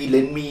maybe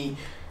let me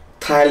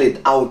trial it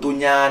out.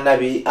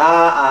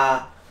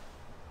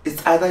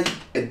 It's either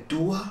a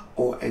doer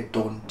or a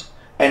don't.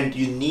 And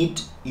you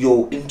need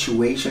your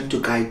intuition to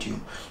guide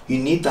you. You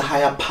need the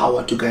higher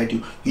power to guide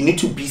you. You need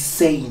to be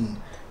sane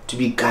to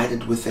be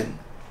guided within.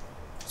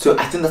 So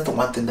I think that's the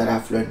one thing that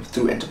I've learned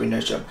through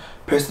entrepreneurship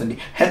personally.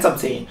 Hence I'm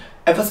saying,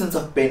 ever since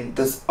I've been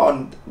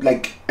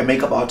like a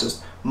makeup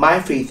artist, my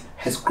faith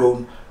has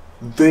grown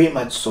very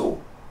much so,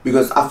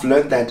 because I've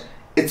learned that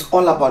it's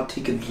all about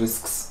taking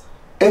risks.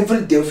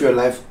 Every day of your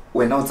life,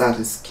 we're not at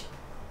risk.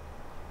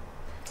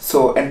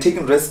 So, and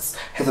taking risks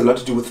has a lot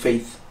to do with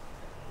faith.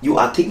 You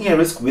are taking a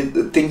risk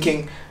with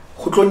thinking,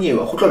 tell me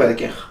about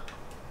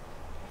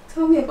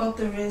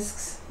the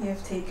risks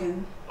you've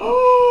taken.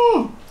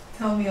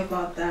 Tell me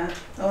about that.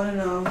 I want to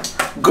know.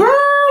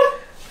 Girl!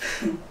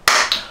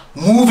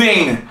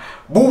 Moving!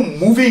 Boom,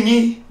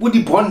 moving!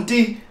 Woody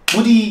Bonte!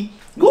 Woody!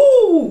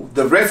 Woo!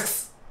 The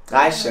risks.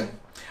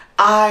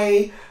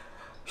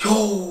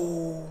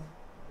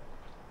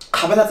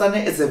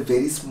 Kabelatsane is a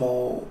very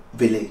small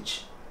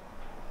village.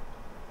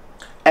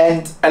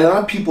 And a lot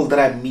of people that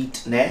I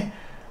meet in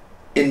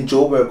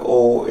Joburg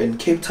or in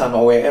Cape Town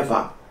or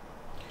wherever,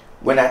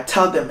 when I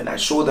tell them and I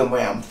show them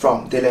where I'm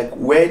from, they're like,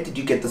 where did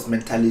you get this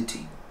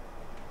mentality?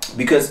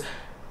 Because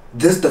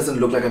this doesn't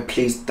look like a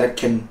place that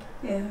can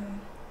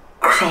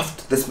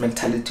craft this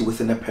mentality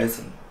within a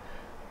person.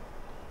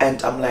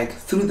 And I'm like,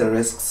 through the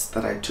risks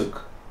that I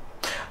took.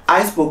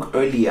 I spoke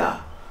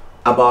earlier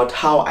about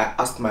how I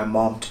asked my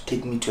mom to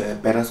take me to a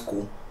better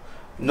school.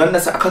 Not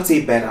necessarily, I can't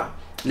say better.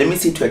 Let me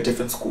say to a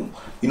different school.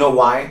 You know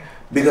why?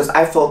 Because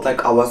I felt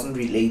like I wasn't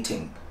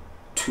relating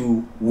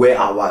to where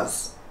I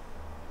was.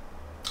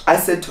 I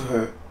said to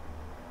her,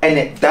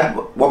 and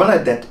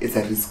that is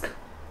a risk.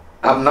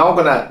 I'm now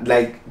gonna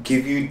like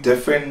give you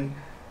different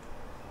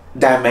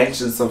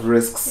dimensions of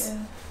risks.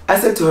 I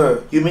said to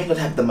her, you may not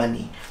have the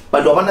money,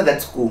 but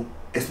that school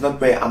is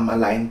not where I'm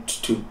aligned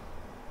to.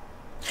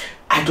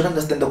 I don't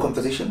understand the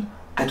conversation.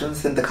 I don't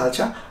understand the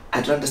culture.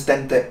 I don't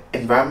understand the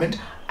environment.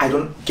 I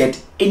don't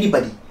get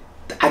anybody.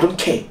 I don't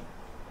care.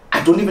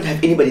 I don't even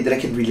have anybody that I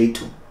can relate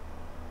to.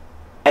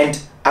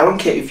 And I don't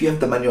care if you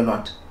have the money or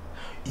not.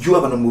 You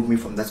are going to move me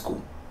from that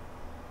school.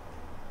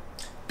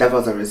 That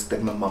was a risk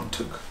that my mom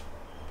took.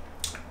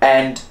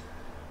 And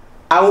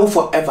I will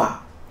forever,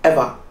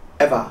 ever,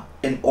 ever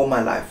in all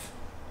my life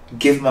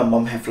give my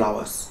mom her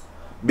flowers.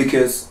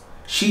 Because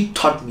she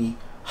taught me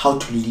how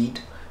to lead.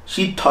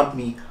 She taught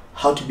me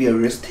how to be a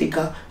risk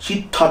taker.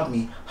 She taught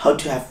me how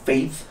to have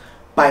faith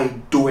by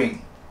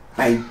doing.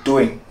 By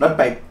doing, not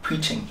by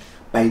preaching,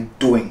 by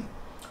doing.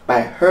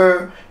 By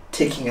her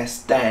taking a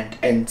stand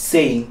and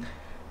saying,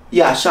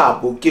 yeah,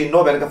 sharp, okay,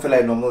 no better feel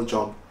like a normal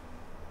job.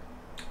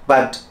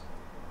 But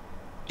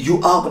you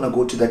are gonna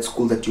go to that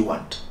school that you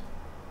want.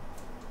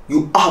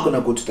 You are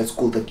gonna go to that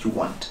school that you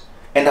want.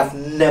 And I've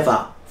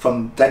never,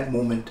 from that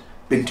moment,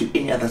 been to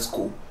any other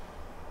school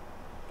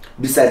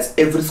besides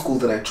every school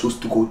that I chose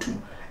to go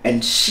to.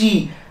 And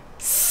she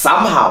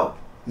somehow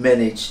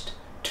managed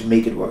to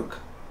make it work.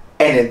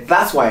 And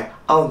that's why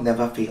I'll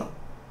never fail.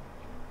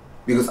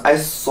 Because I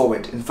saw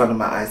it in front of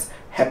my eyes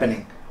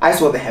happening. I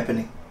saw the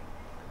happening.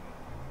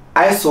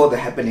 I saw the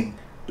happening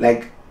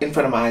like in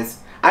front of my eyes.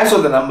 I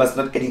saw the numbers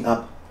not adding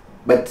up,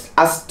 but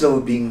us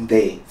still being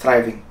there,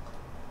 thriving.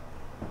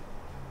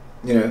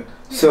 You know,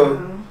 so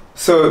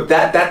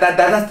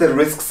that's the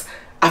risks.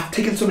 I've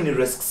taken so many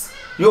risks.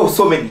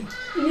 So many.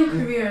 In your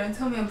career,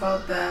 tell me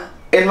about that.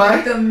 In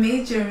my the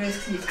major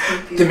risks you've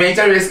taken. The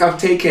major risk I've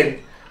taken.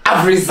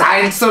 I've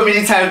resigned so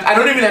many times. I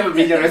don't even have a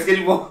million risk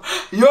anymore.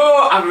 Yo,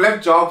 I've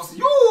left jobs.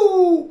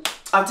 Yo,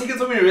 I've taken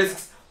so many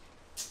risks.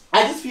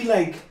 I just feel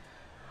like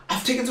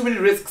I've taken so many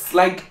risks.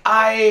 Like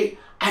I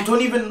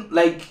don't even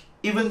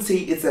even say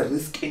it's a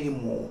risk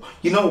anymore.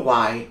 You know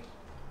why?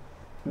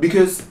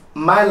 Because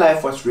my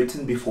life was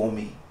written before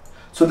me.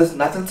 So there's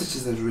nothing such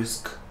as a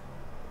risk.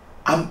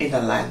 I'm in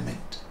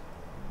alignment.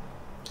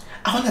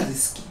 I want to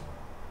risky.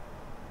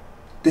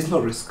 There's no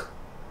risk.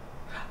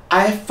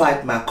 I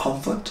fight my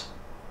comfort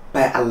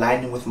by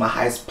aligning with my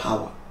highest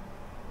power.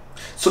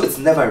 So it's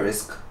never a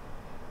risk.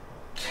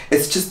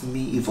 It's just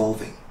me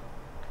evolving.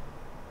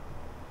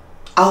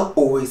 I'll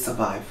always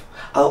survive.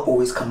 I'll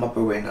always come up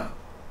a winner.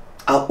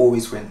 I'll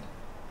always win,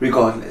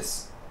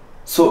 regardless.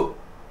 So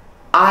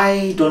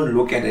I don't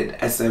look at it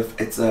as if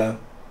it's a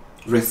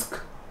risk.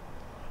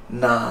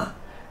 Nah.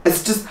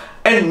 It's just,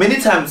 and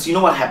many times, you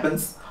know what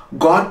happens?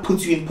 God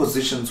puts you in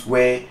positions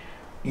where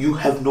you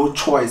have no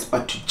choice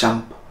but to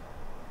jump.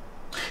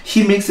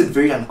 He makes it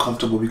very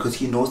uncomfortable because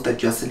he knows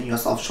that you're selling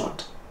yourself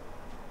short.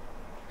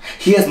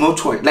 He has no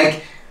choice.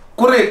 Like,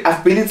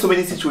 I've been in so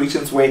many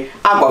situations where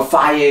I got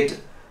fired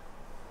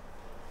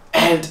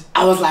and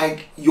I was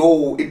like,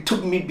 yo, it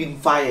took me being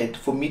fired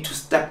for me to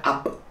step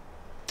up.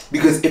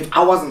 Because if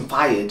I wasn't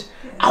fired,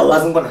 I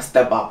wasn't gonna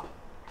step up.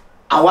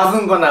 I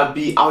wasn't gonna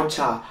be out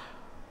here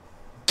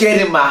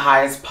getting my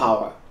highest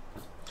power.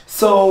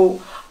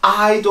 So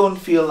I don't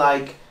feel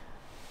like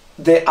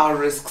there are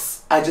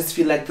risks. I just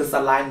feel like there's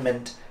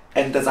alignment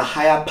and there's a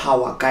higher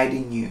power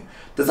guiding you.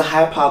 There's a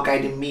higher power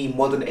guiding me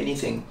more than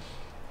anything.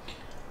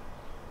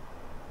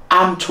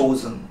 I'm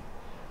chosen.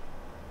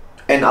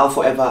 And I'll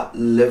forever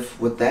live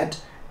with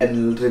that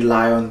and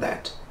rely on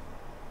that.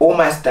 All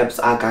my steps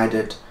are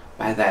guided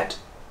by that.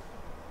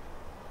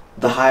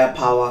 The higher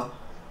power,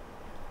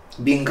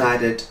 being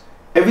guided.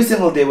 Every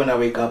single day when I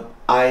wake up,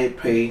 I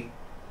pray.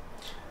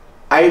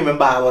 I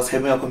remember I was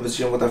having a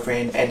conversation with a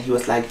friend and he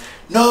was like,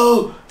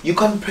 no, you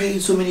can't pray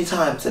so many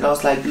times. And I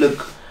was like,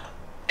 look,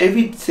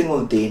 every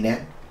single day now,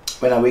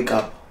 when I wake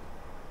up,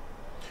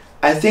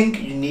 I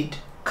think you need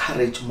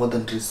courage more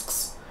than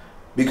risks.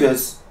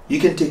 Because you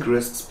can take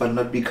risks but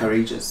not be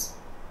courageous.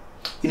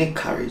 You need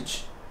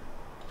courage.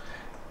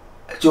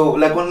 So,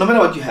 like, no matter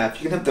what you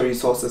can have the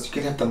resources, you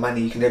can have the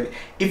money, you can have...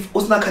 If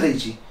it's not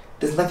courage,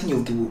 there's nothing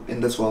you'll do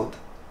in this world.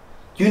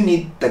 You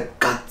need the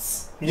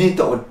guts. You need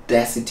the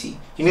audacity.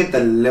 You need the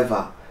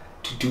liver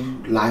to do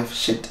life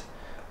shit.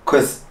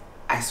 Because,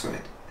 I swear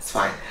it, it's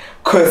fine.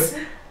 Because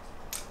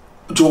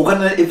you're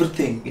gonna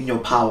everything in your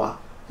power.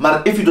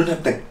 But if you don't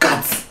have the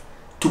guts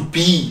to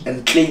be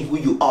and claim who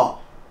you are,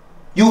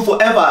 you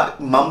forever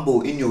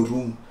mumble in your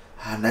room.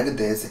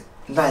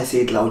 Now I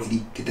say it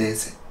loudly.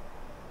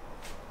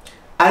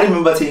 I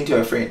remember saying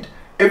to a friend,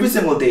 every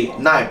single day,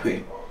 now I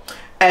pray.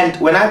 And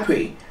when I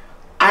pray,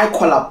 I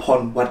call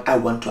upon what I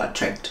want to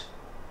attract.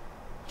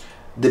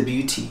 The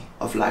beauty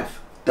of life,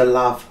 the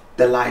love,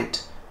 the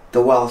light,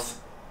 the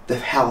wealth, the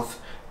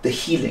health, the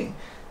healing,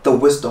 the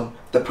wisdom,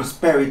 the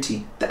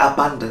prosperity, the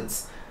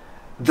abundance,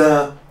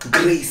 the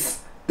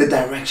grace, the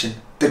direction,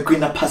 the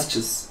greener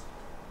pastures.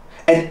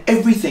 And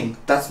everything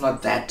that's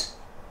not that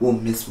will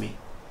miss me.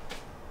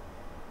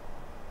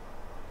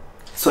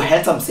 So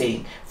hence I'm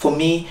saying, for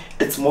me,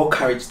 it's more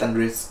courage than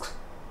risk.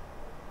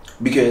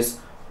 Because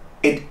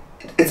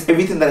it's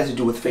everything that has to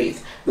do with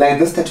faith. Like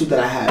this tattoo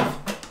that I have,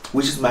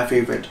 which is my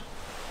favorite.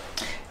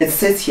 It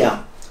says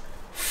here,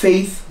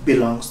 faith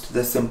belongs to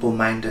the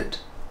simple-minded.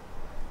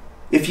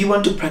 If you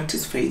want to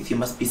practice faith, you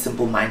must be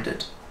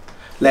simple-minded.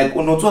 Like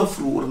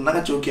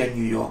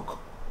New York.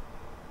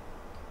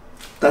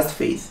 That's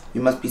faith.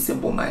 You must be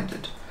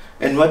simple-minded.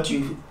 And what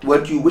you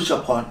wish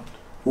upon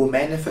will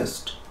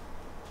manifest.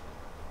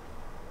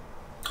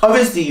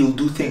 Obviously, you'll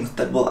do things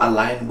that will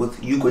align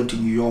with you going to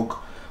New York.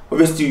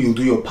 Obviously, you'll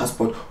do your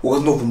passport. Passport.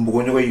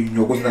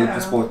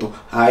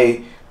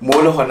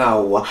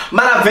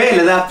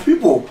 There are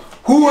people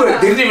who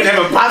didn't even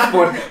have a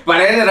passport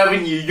but ended up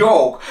in New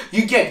York.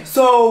 You get.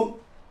 So,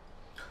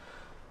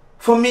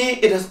 for me,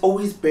 it has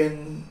always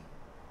been,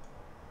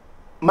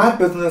 my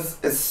business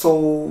is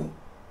so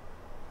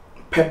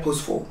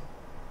purposeful.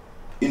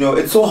 You know,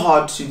 it's so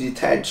hard to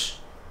detach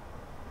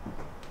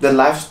the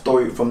life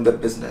story from the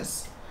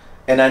business.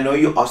 And I know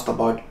you asked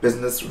about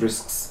business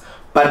risks,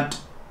 but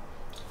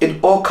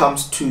it all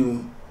comes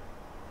to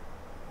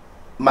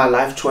my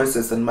life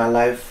choices and my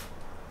life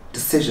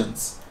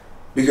decisions,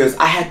 because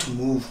I had to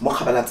move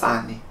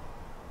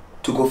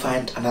to go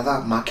find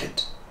another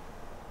market.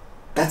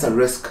 That's a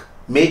risk.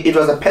 It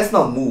was a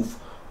personal move,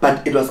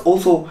 but it was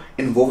also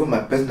involving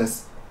my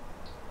business.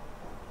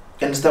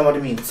 You understand what I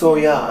mean? So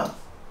yeah.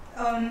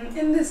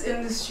 In this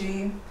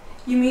industry,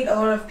 you meet a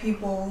lot of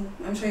people.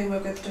 I'm sure you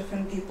work with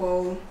different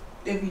people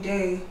every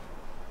day,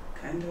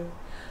 kind of.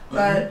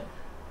 But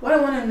what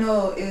I want to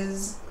know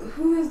is,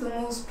 who is the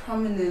most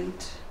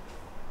prominent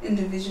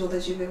individual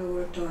that you've ever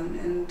worked on,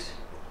 and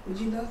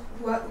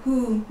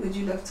who would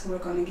you love to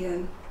work on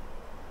again?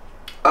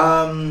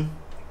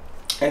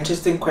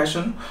 Interesting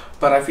question,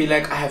 but I feel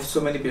like I have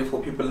so many beautiful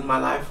people in my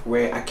life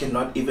where I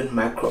cannot even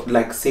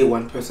say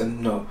one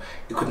person. No,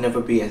 it could never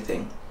be a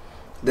thing.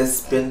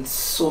 There's been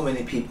so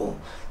many people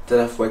that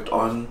I've worked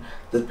on.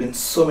 There's been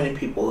so many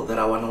people that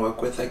I want to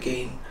work with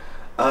again.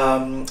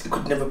 It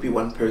could never be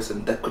one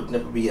person. That could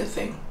never be a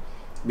thing,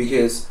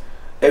 because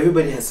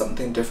everybody has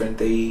something different.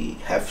 They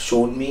have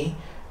shown me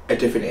a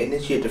different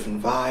energy, a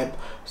different vibe.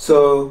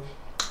 So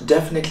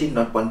definitely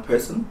not one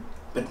person,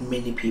 but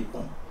many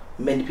people.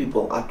 Many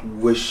people I'd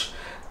wish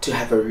to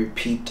have a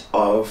repeat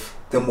of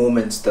the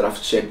moments that I've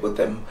shared with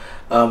them.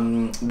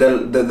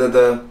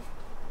 The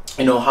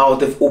you know, how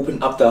they've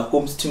opened up their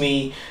homes to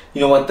me.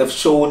 You know what they've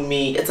shown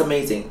me. It's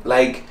amazing.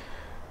 Like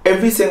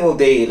every single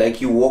day, like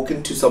you walk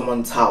into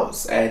someone's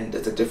house and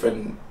it's a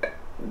different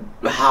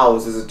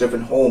house, it's a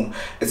different home,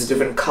 it's a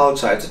different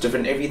culture, it's a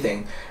different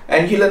everything,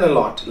 and you learn a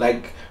lot.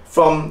 Like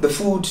from the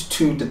food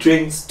to the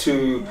drinks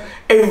to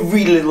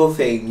every little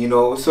thing, you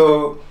know.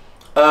 So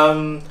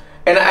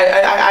and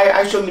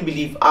I strongly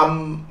believe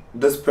I'm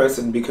this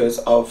person because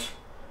of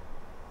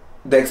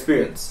the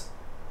experience,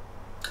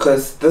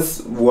 because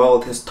this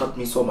world has taught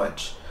me so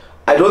much.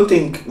 I don't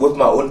think with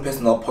my own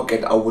personal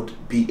pocket I would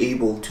be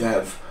able to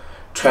have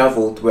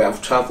traveled where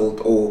I've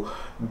traveled or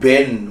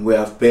been where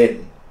I've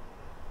been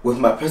with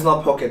my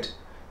personal pocket,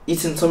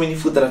 eaten so many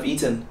food that I've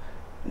eaten.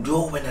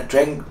 Yo, when I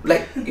drank,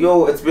 like,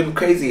 yo, it's been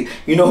crazy,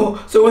 you know.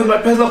 So with my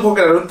personal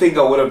pocket I don't think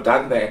I would have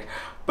done that,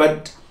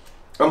 but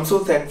I'm so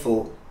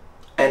thankful.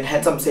 And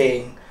hence I'm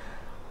saying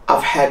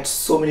I've had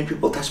so many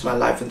people touch my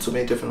life in so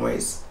many different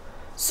ways.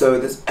 So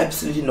there's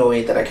absolutely no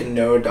way that I can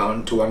narrow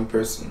down to one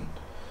person.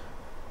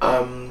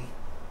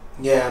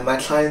 Yeah, my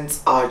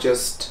clients are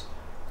just,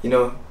 you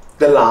know,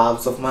 the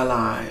loves of my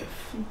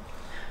life.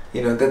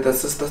 You know, the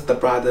sisters, the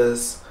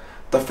brothers,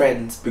 the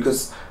friends.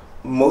 Because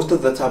most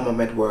of the time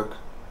I'm at work,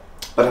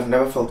 but I've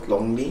never felt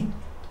lonely.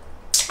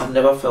 I've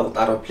never felt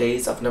out of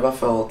place. I've never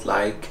felt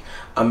like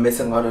I'm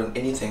missing out on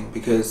anything,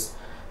 because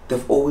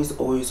they've always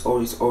played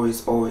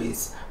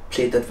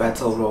that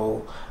vital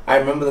role. I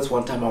remember this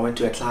one time I went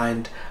to a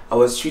client. I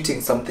was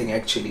shooting something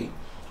actually.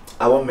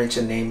 I won't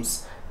mention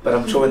names, but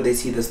I'm sure when they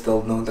see this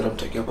they'll know that I'm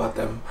talking about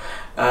them.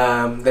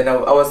 Then I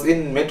was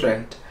in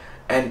Midrand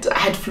and I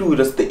had flu. It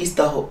was the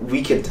Easter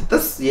weekend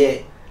this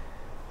year.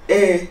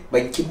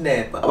 One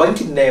kidnap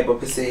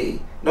per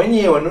se. No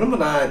nye one no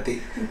monate.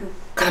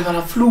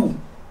 Kana flu.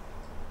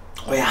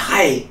 Where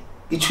high.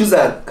 You choose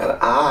that.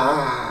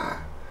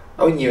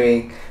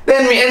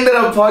 Then we ended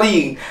up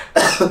partying.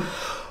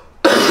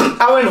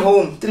 I went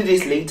home 3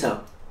 days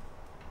later.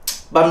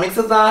 But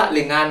mixaza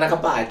lingana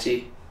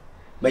kapachi.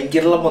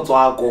 Mkelo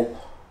motswako.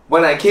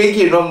 When I came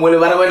here, no more.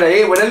 When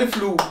I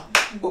flew.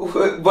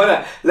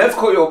 But let's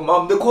call your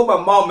mom. They called my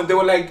mom and they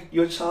were like,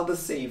 "Your child is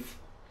safe."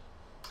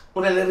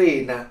 You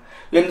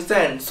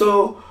understand?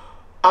 So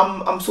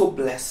I'm so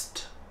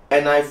blessed,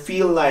 and I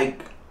feel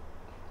like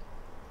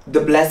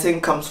the blessing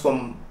comes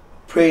from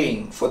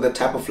praying for the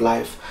type of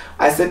life.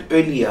 I said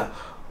earlier,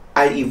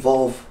 I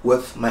evolve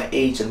with my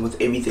age and with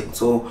everything.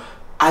 So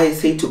I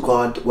say to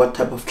God what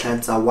type of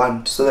clients I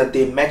want so that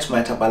they match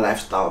my type of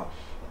lifestyle.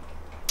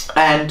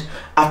 And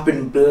I've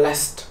been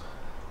blessed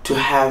to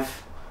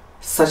have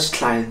such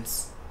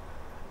clients.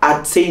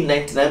 I'd say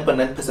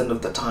 99.9%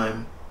 of the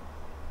time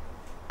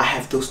I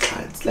have those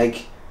clients.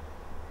 Like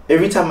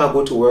every time I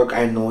go to work,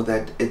 I know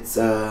that it's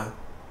a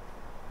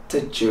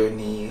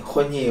journey.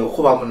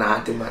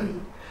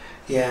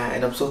 Yeah,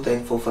 and I'm so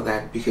thankful for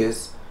that,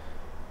 because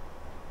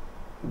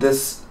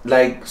there's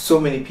like so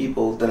many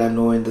people that I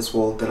know in this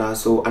world that are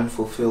so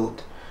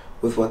unfulfilled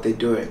with what they're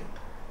doing,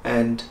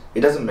 and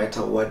it doesn't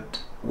matter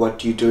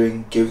what you're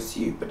doing gives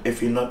you, but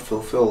if you're not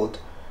fulfilled,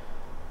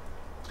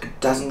 it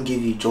doesn't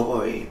give you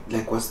joy.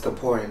 Like, what's the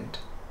point,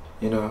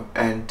 you know?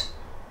 And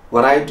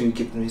what I do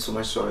gives me so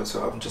much joy,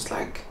 so I'm just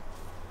like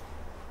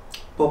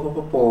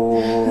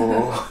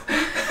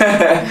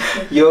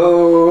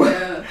yo.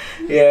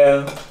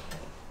 Yeah.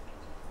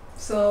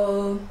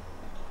 So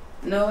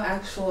no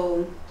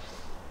actual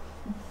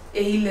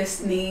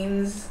A-list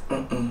names.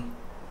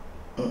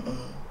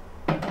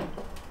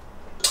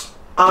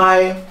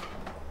 I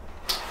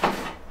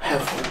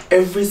have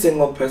every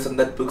single person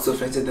that books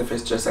Ofentse in the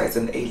first dress as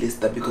an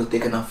A-lister, because they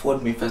can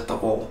afford me, first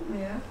of all.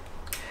 Yeah.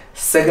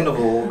 Second of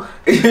all,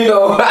 you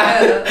know,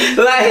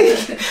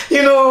 like,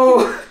 you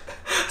know,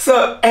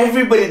 so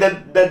everybody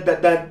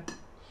that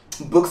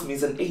books me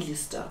is an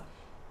A-lister.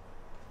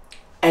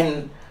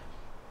 And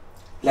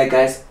like,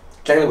 guys,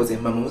 like I was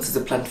saying, my mom wants to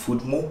plant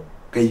food more.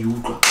 You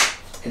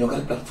know,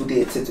 plant food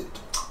there.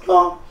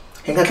 No,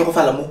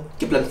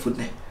 plant food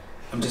there.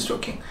 I'm just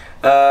joking.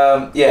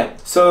 Yeah,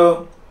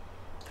 so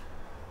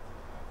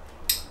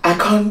I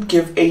can't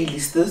give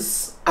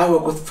A-listers. I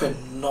work with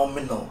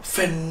phenomenal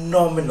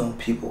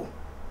people.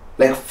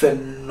 Like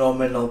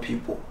phenomenal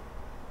people.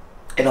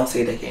 And I'll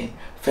say it again,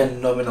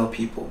 phenomenal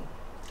people.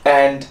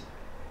 And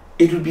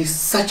it would be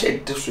such a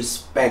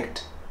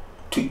disrespect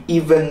to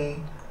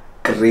even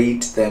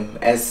grade them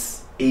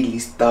as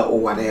A-lister or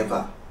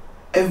whatever.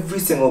 Every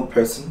single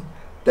person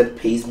that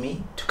pays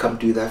me to come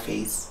do their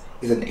face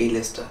is an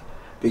A-lister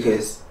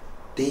because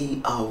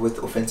they are with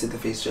Ofentse the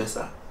face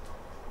dresser.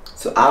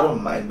 So I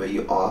don't mind where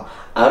you are.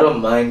 I don't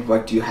mind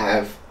what you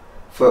have.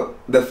 For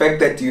the fact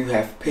that you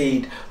have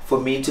paid for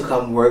me to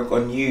come work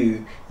on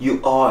you,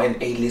 you are an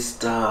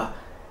A-lister.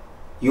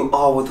 You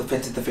are with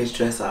Ofentse the face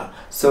dresser.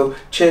 So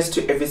cheers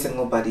to every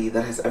single body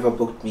that has ever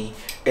booked me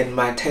in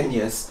my 10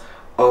 years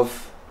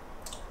of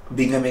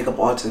being a makeup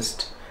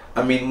artist.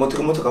 I mean,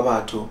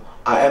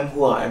 I am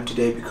who I am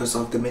today because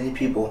of the many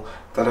people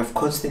that have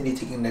constantly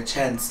taken a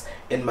chance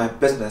in my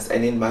business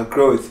and in my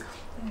growth.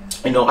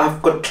 You know,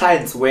 I've got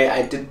clients where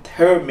I did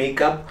her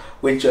makeup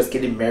when she was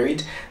getting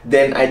married.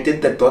 Then I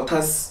did the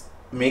daughter's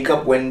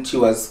makeup when she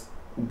was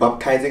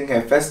baptizing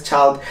her first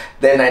child.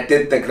 Then I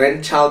did the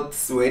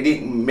grandchild's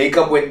wedding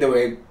makeup when they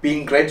were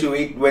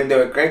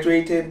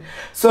graduating.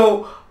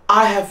 So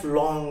I have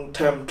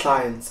long-term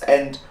clients,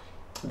 and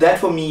that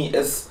for me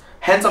is,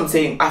 hence I'm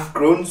saying I've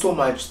grown so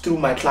much through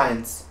my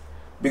clients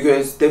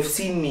because they've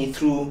seen me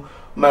through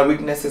my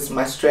weaknesses,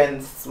 my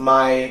strengths,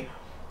 my,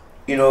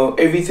 you know,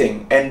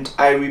 everything. And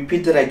I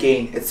repeat it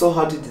again, it's so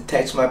hard to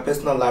detach my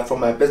personal life from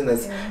my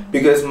business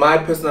because my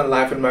personal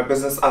life and my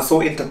business are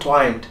so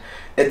intertwined.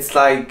 It's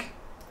like,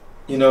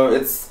 you know,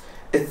 it's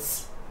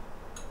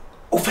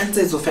Ofentse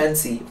is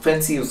Ofancy,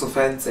 Ofentse is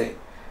Ofentse.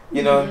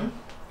 You know,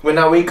 when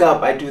I wake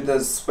up I do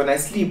this, when I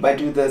sleep I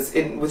do this.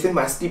 Within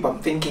my sleep I'm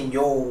thinking,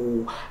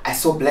 yo, I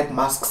saw black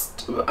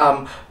masks,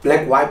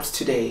 black wipes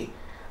today.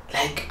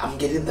 Like, I'm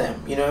getting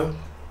them, you know.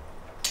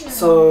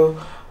 So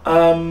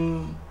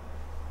I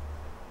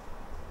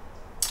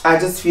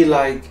just feel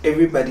like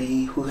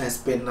everybody who has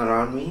been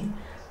around me,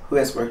 who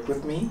has worked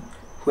with me,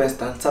 who has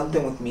done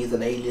something with me is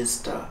an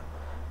A-lister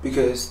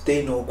because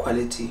they know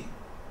quality,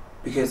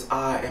 because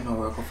I am a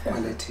work of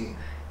quality.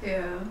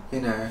 Yeah.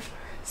 You know,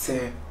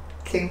 so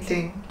cling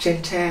cling,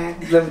 chin chin,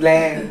 blam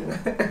blam.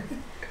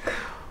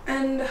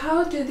 And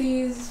how do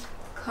these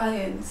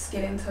clients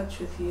get in touch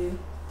with you?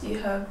 Do you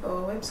have a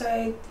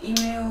website,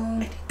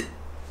 email?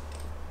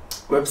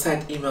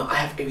 Website, email, I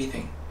have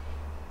everything.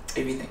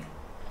 Everything.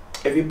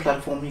 Every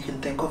platform you can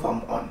think of,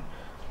 I'm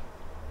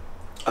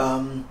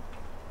on.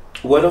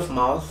 Word of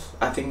mouth,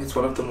 I think it's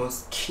one of the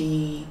most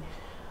key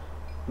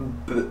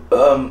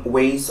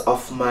ways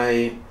of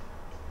my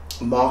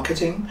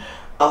marketing.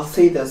 I'll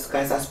say this,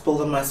 guys, I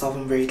spilled on myself,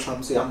 I'm very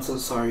clumsy, I'm so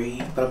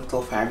sorry, but I'm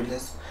still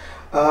fabulous.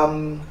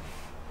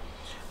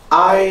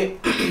 I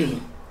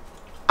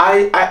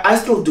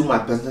still do my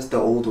business the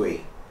old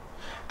way.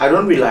 I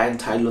don't rely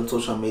entirely on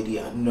social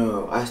media.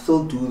 No, I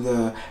still do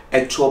the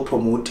actual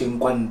promoting,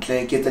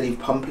 get the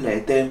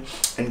pamphlet there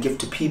and give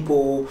to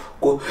people,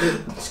 go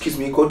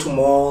to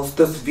malls.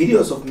 There's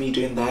videos of me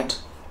doing that,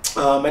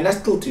 and I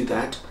still do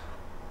that.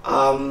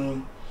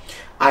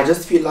 I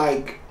just feel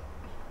like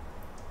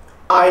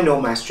I know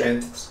my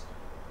strengths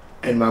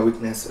and my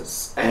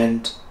weaknesses,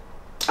 and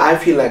I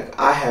feel like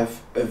I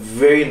have a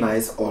very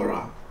nice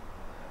aura.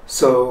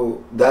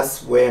 So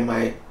that's where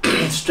my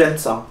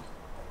strengths are.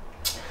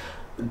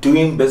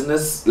 Doing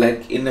business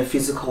like in a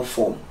physical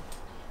form,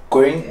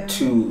 going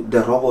to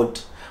the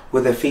robot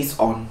with a face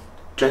on,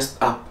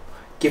 dressed up,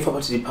 give up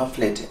to the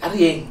pamphlet. I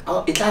think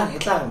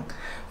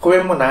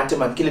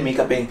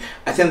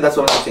that's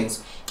one of the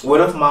things.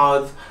 Word of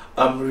mouth,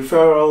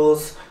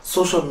 referrals,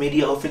 social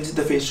media, Ofentse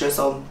the face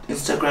dresser on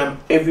Instagram,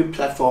 every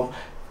platform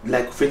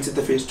like Ofentse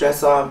the face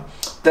dresser.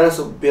 That has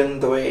been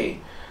the way.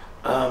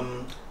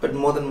 But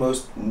more than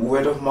most,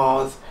 word of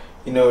mouth,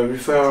 you know,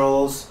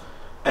 referrals,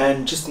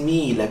 and just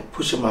me like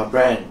pushing my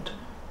brand.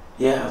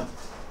 Yeah.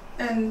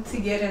 And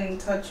to get in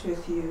touch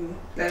with you,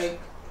 like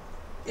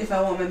if I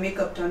want my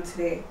makeup done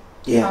today,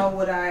 yeah, how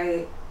would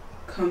I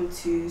come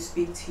to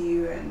speak to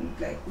you? And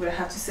like, would I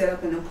have to set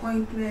up an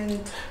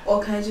appointment,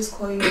 or can I just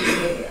call you and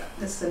say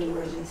this is an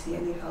emergency, I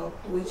need help?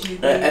 Would you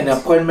an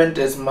appointment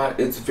is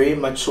it's very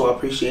much so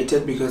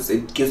appreciated because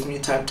it gives me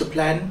time to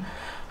plan.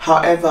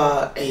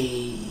 However,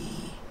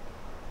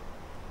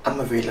 I'm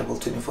available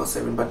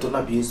 24/7, but don't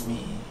abuse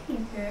me.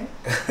 Okay.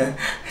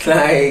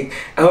 Like,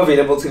 I'm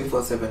available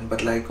 24/7,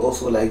 but like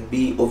also like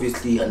be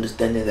obviously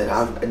understanding that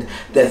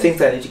there are things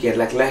that I need to get,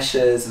 like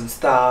lashes and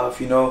stuff,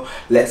 you know,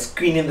 like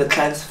screening the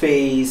client's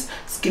face,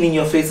 skinning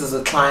your face as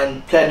a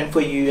client, planning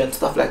for you and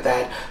stuff like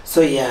that. So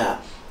yeah,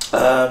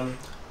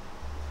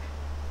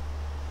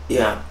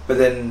 yeah. But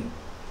then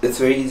it's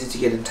very easy to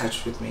get in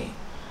touch with me.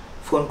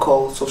 Phone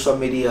call, social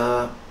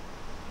media,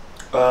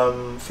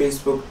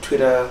 Facebook,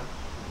 Twitter,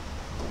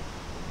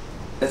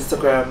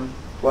 Instagram,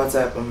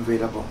 WhatsApp, I'm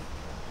available.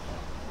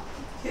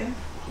 Yeah.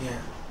 Yeah.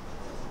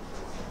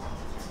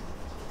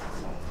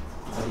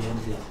 How do you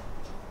handle it?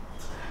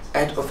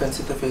 At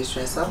Ofentse the face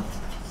dresser,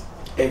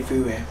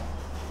 everywhere.